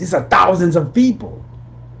magnitude. These are thousands of people.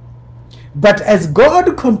 But as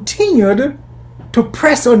God continued to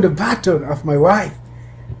press on the button of my wife,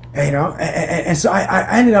 and so I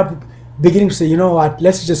ended up beginning to say, you know what,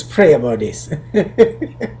 let's just pray about this.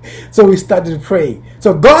 So we started praying.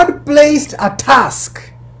 So God placed a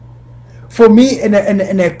task for me in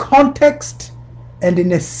a context and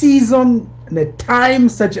in a season, in a time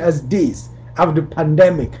such as this of the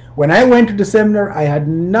pandemic. When I went to the seminar, I had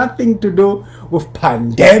nothing to do with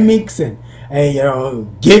pandemics and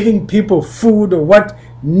giving people food or what.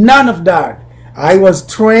 None of that. I was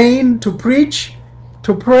trained to preach,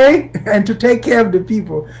 to pray, and to take care of the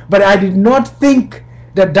people. But I did not think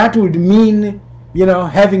that that would mean,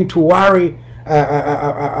 having to worry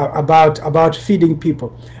about feeding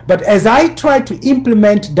people. But as I tried to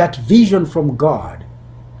implement that vision from God,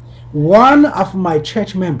 one of my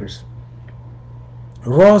church members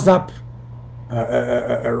rose up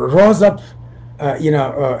in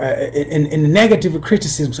negative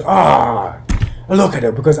criticism. So, look at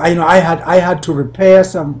it, because I had to repair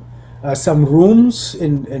some rooms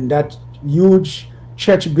in that huge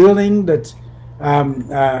church building that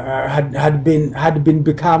had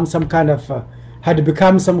become some kind of a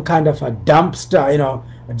dumpster,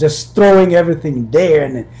 just throwing everything there,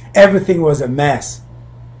 and everything was a mess.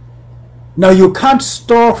 Now you can't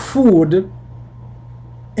store food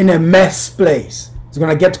in a mess place. It's going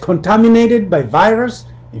to get contaminated by virus,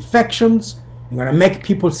 infections. You're going to make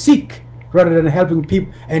people sick rather than helping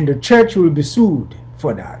people, and the church will be sued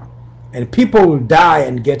for that. And people will die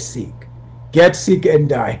and get sick and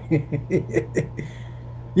die.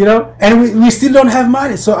 And we still don't have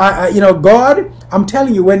money. So God, I'm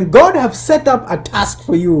telling you, when God have set up a task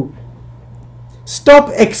for you,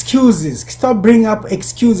 stop excuses. Stop bringing up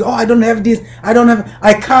excuses. Oh, I don't have this.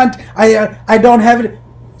 I can't. I don't have it.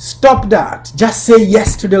 Stop that. Just say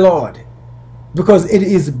yes to the Lord, because it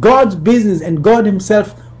is God's business, and God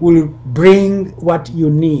himself will bring what you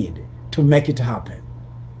need to make it happen.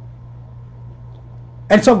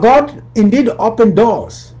 And so God indeed opened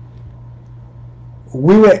doors.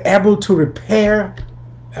 We were able to repair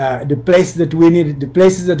the places that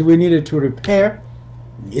we needed to repair.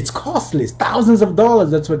 It's costly. It's thousands of dollars.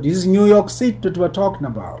 That's what this is New York City that we're talking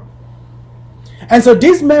about. And so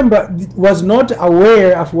this member was not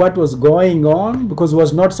aware of what was going on, because he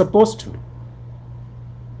was not supposed to.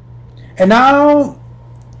 And now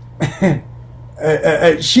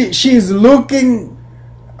she's looking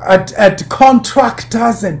at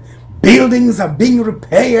contractors, and buildings are being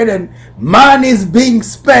repaired, and money is being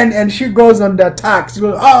spent, and she goes on the attack. She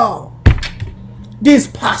goes, oh, this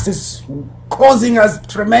past is causing us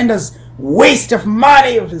tremendous waste of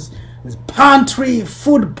money. This pantry,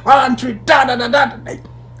 food pantry, da.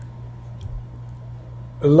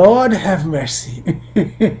 Lord have mercy.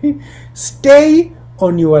 Stay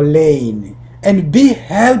on your lane and be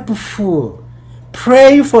helpful.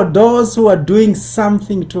 Pray for those who are doing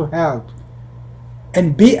something to help,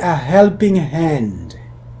 and be a helping hand.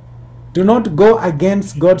 Do not go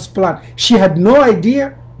against God's plan. She had no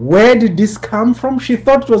idea where did this come from. She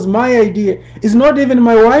thought it was my idea. It's not even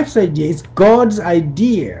my wife's idea. It's God's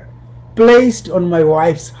idea placed on my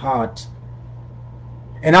wife's heart.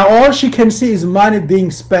 And now all she can see is money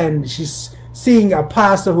being spent. She's seeing a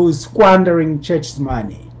pastor who is squandering church's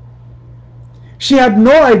money. She had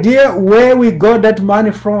no idea where we got that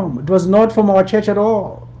money from. It was not from our church at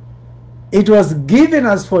all. It was given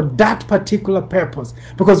us for that particular purpose.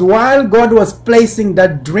 Because while God was placing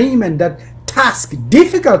that dream and that task,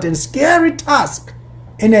 difficult and scary task,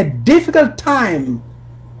 in a difficult time,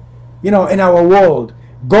 in our world,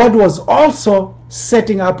 God was also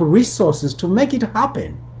setting up resources to make it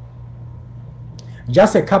happen.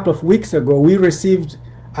 Just a couple of weeks ago, we received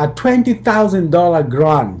a $20,000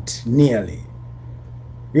 grant, nearly,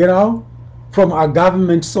 from our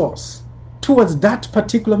government source towards that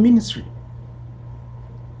particular ministry.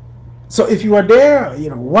 So if you are there,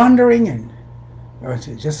 wondering and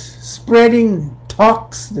just spreading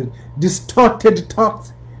talks, the distorted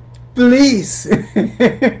talks, Please.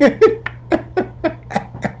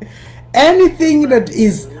 Anything that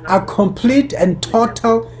is a complete and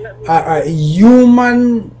total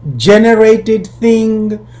human generated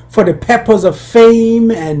thing for the purpose of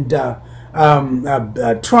fame and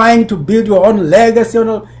trying to build your own legacy,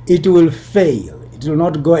 it will fail. It will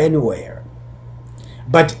not go anywhere.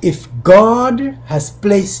 But if God has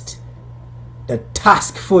placed the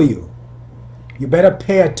task for you, you better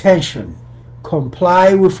pay attention,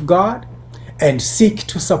 comply with God, and seek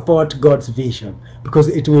to support God's vision, because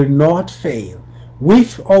it will not fail.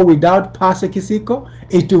 With or without Pastor Quissico,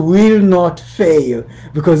 it will not fail,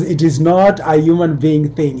 because it is not a human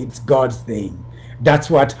being thing, it's God's thing. That's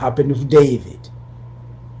what happened with David.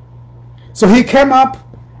 So he came up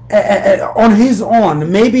on his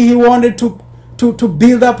own. Maybe he wanted to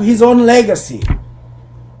build up his own legacy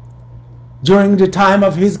during the time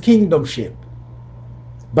of his kingdomship.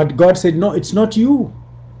 But God said, no, it's not you.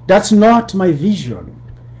 That's not my vision.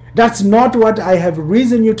 That's not what I have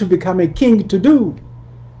risen you to become a king to do.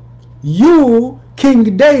 You,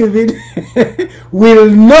 King David, will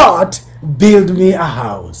not build me a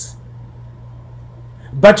house.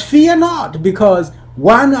 But fear not, because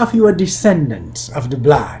one of your descendants of the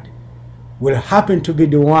blood will happen to be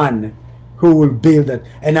the one who will build it.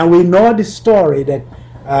 And now we know the story that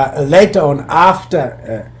later on,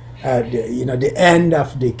 after the end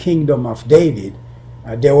of the kingdom of David,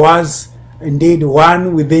 there was indeed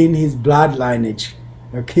one within his blood lineage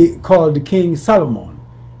called King Solomon.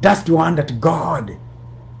 That's the one that God,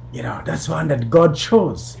 that's the one that God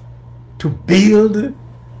chose to build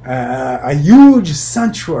a huge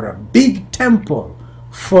sanctuary, a big temple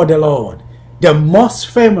for the Lord, the most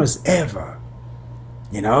famous ever.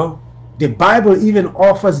 The Bible even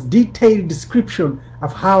offers detailed description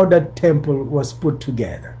of how that temple was put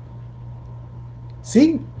together.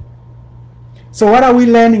 See? So what are we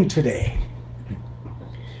learning today?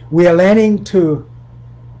 We are learning to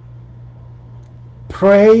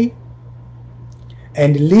pray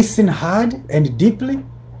and listen hard and deeply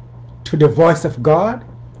to the voice of God,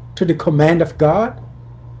 to the command of God,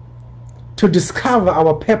 to discover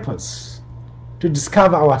our purpose, to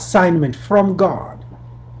discover our assignment from God.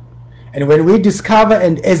 And when we discover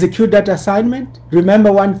and execute that assignment,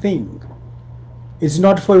 remember one thing: it's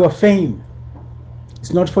not for your fame,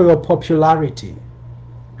 it's not for your popularity.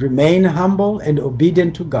 Remain humble and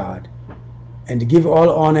obedient to God, and give all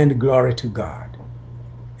honor and glory to God.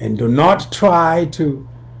 And do not try to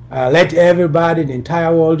let everybody in the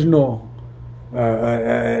entire world know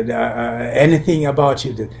anything about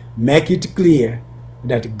you. Make it clear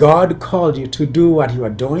that God called you to do what you are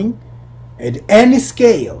doing at any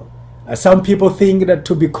scale. Some people think that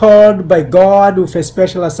to be called by God with a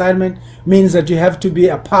special assignment means that you have to be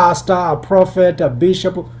a pastor, a prophet, a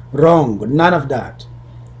bishop. Wrong. None of that.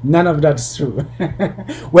 None of that is true.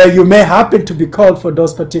 Well, you may happen to be called for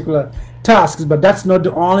those particular tasks, but that's not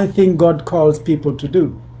the only thing God calls people to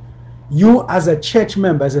do. You as a church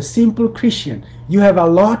member, as a simple Christian, you have a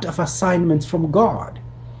lot of assignments from God.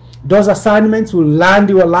 Those assignments will land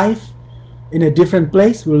your life in a different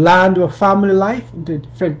place, will land your family life in a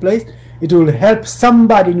different place. It will help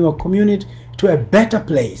somebody in your community to a better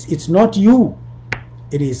place. It's not you.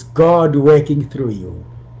 It is God working through you.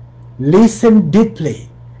 Listen deeply.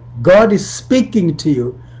 God is speaking to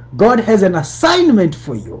you. God has an assignment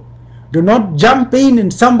for you. Do not jump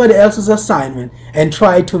in somebody else's assignment and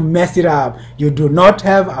try to mess it up. You do not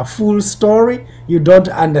have a full story. You don't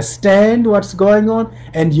understand what's going on.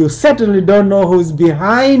 And you certainly don't know who's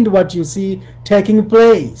behind what you see taking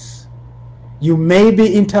place. You may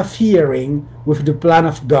be interfering with the plan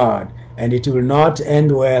of God, and it will not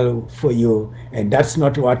end well for you. And that's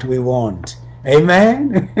not what we want.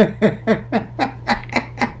 Amen?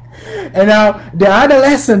 And now, the other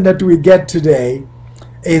lesson that we get today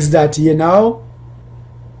is that,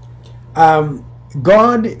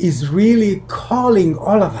 God is really calling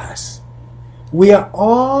all of us. We are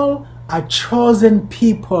all a chosen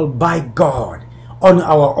people by God on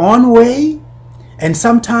our own way, and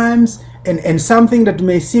sometimes in something that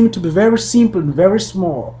may seem to be very simple and very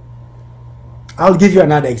small. I'll give you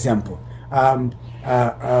another example.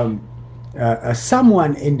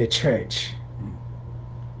 Someone in the church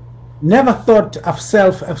never thought of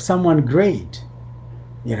self as someone great,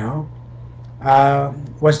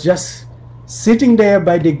 was just sitting there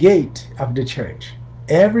by the gate of the church.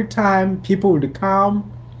 Every time people would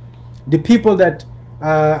come, the people that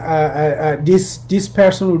this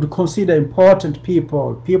person would consider important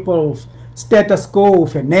people with status quo,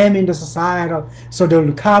 with a name in the society, so they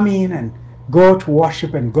would come in and go to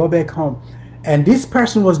worship and go back home. And this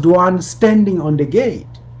person was the one standing on the gate.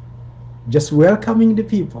 just welcoming the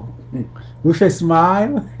people with a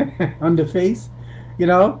smile on the face, you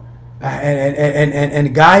know,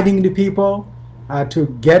 and guiding the people to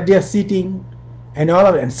get their seating and all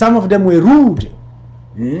of it. And some of them were rude,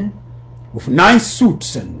 with nice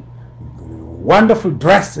suits and wonderful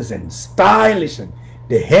dresses and stylish, and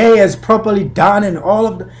the hair is properly done and all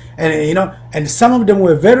of the, and you know, and some of them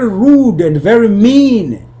were very rude and very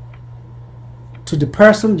mean to the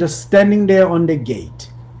person just standing there on the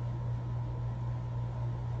gate.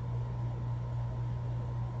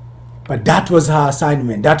 But that was her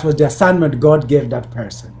assignment. That was the assignment God gave that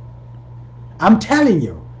person. I'm telling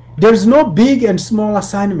you, there's no big and small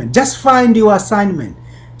assignment. Just find your assignment.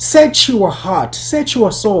 Search your heart, search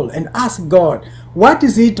your soul, and ask God, what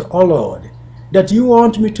is it, oh Lord, that you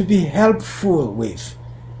want me to be helpful with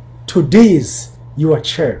to this your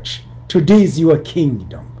church, to this your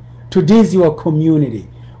kingdom, to this your community?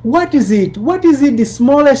 What is it? What is it, the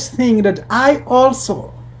smallest thing that I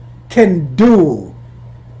also can do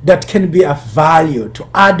that can be of value, to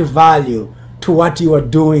add value to what you are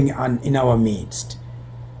doing in our midst?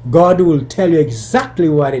 God will tell you exactly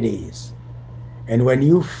what it is. And when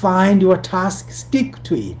you find your task, stick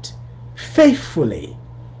to it faithfully,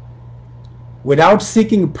 without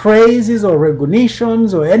seeking praises or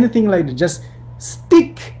recognitions or anything like that. Just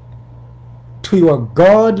stick to your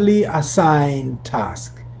godly assigned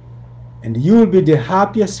task, and you'll be the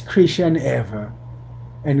happiest Christian ever,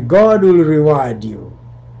 and God will reward you,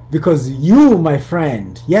 because you, my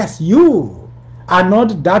friend, yes, you are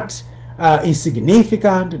not that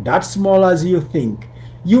insignificant, that small as you think.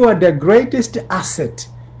 You are the greatest asset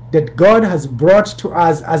that God has brought to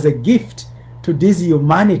us as a gift to this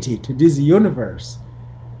humanity, to this universe,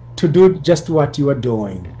 to do just what you are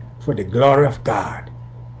doing for the glory of God.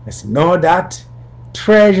 Let's know that,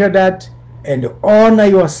 treasure that, and honor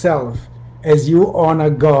yourself as you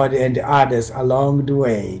honor God and others along the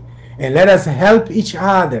way. And let us help each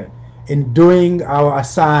other in doing our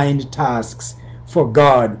assigned tasks for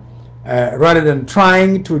God, rather than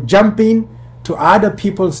trying to jump in to other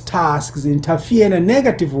people's tasks, interfere in a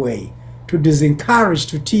negative way, to disencourage,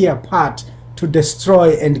 to tear apart, to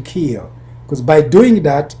destroy and kill. Because by doing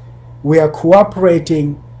that, we are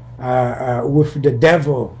cooperating with the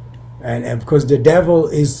devil, and because the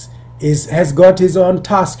devil has got his own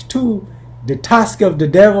task too. The task of the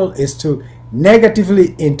devil is to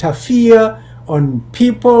negatively interfere on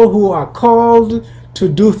people who are called to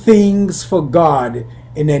do things for God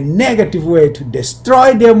in a negative way, to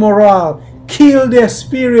destroy their morale, kill their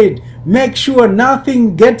spirit, make sure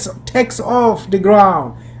nothing takes off the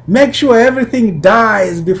ground, make sure everything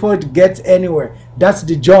dies before it gets anywhere. That's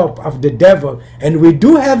the job of the devil. And we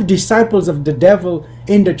do have disciples of the devil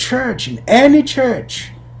in the church, in any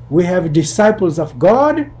church. We have disciples of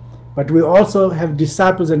God, but we also have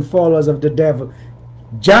disciples and followers of the devil.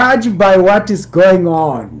 Judge by what is going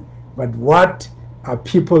on, but what are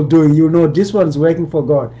people doing? You know, this one's working for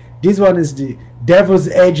God. This one is the devil's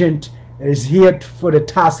agent, is here for the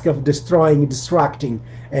task of destroying, distracting,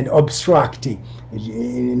 and obstructing.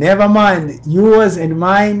 Never mind, yours and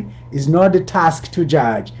mine is not the task to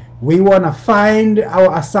judge. We want to find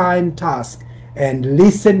our assigned task and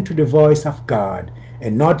listen to the voice of God,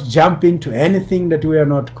 and not jump into anything that we are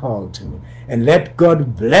not called to. And let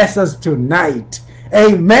God bless us tonight.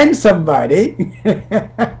 Amen, somebody.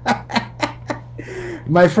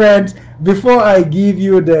 My friends, before I give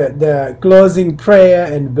you the closing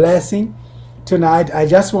prayer and blessing tonight, I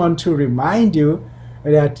just want to remind you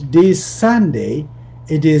that this Sunday,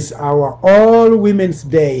 it is our All Women's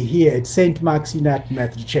Day here at St. Mark's United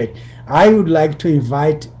Methodist Church. I would like to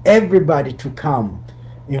invite everybody to come.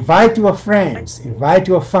 Invite your friends, invite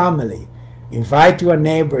your family, invite your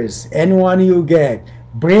neighbors, anyone you get.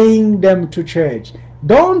 Bring them to church.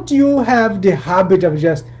 Don't you have the habit of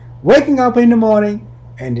just waking up in the morning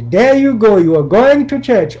and there you go, you are going to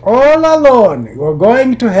church all alone. You are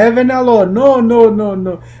going to heaven alone. No, no, no,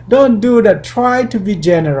 no. Don't do that. Try to be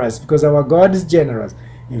generous, because our God is generous.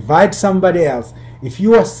 Invite somebody else. If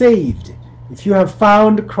you are saved, if you have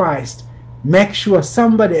found Christ, make sure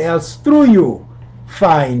somebody else through you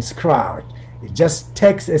finds Christ. It just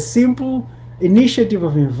takes a simple initiative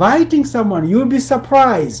of inviting someone. You'll be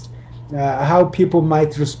surprised how people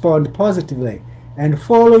might respond positively and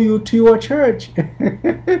follow you to your church.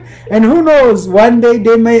 And who knows, one day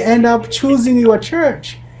they may end up choosing your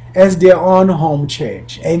church as their own home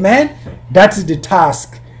church. Amen? That's the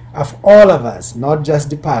task of all of us, not just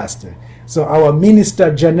the pastor. So our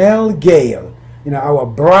minister Janelle Gale, our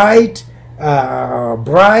bright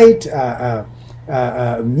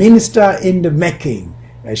minister in the making,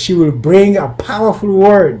 she will bring a powerful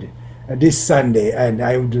word this Sunday, and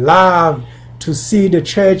I would love to see the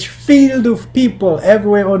church filled with people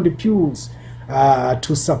everywhere on the pews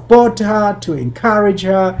to support her, to encourage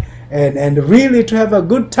her, and really to have a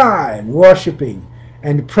good time worshiping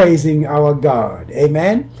and praising our God.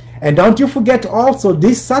 Amen. And don't you forget also,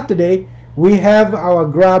 this Saturday we have our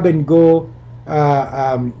grab and go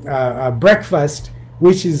breakfast,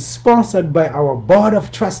 which is sponsored by our board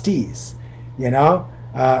of trustees. You know,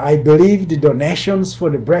 I believe the donations for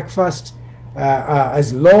the breakfast are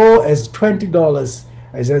as low as $20.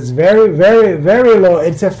 It's very, very, very low.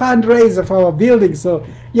 It's a fundraiser for our building. So,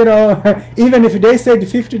 you know, even if they said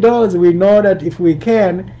 $50, we know that if we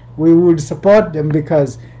can, we would support them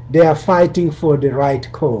because they are fighting for the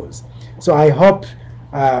right cause. So I hope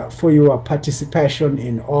for your participation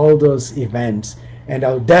in all those events. And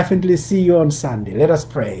I'll definitely see you on Sunday. Let us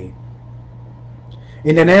pray.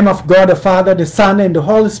 In the name of God the Father, the Son, and the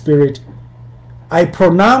Holy Spirit, I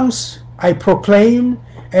pronounce, I proclaim,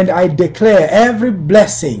 and I declare every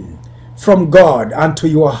blessing from God unto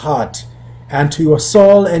your heart, and to your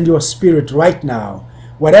soul and your spirit right now.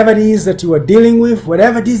 Whatever it is that you are dealing with,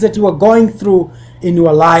 whatever it is that you are going through in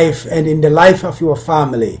your life and in the life of your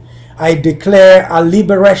family, I declare a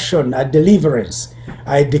liberation, a deliverance.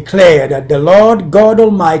 I declare that the Lord God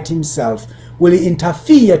Almighty Himself will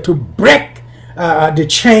interfere to break the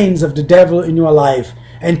chains of the devil in your life,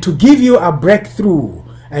 and to give you a breakthrough,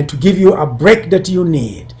 and to give you a break that you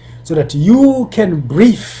need, so that you can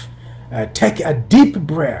breathe, take a deep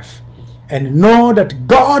breath, and know that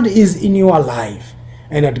God is in your life,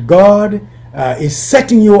 and that God is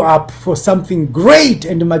setting you up for something great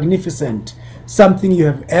and magnificent, something you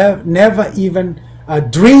have never even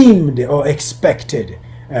dreamed or expected.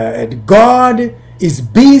 God is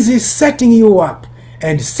busy setting you up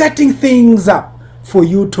and setting things up for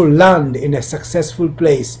you to land in a successful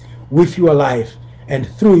place with your life and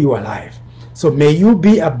through your life. So may you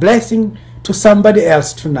be a blessing to somebody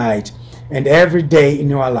else tonight and every day in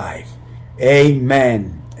your life.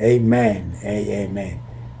 Amen. Amen. Amen.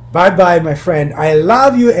 Bye-bye, my friend. I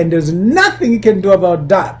love you, and there's nothing you can do about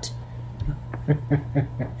that.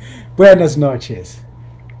 Buenas noches.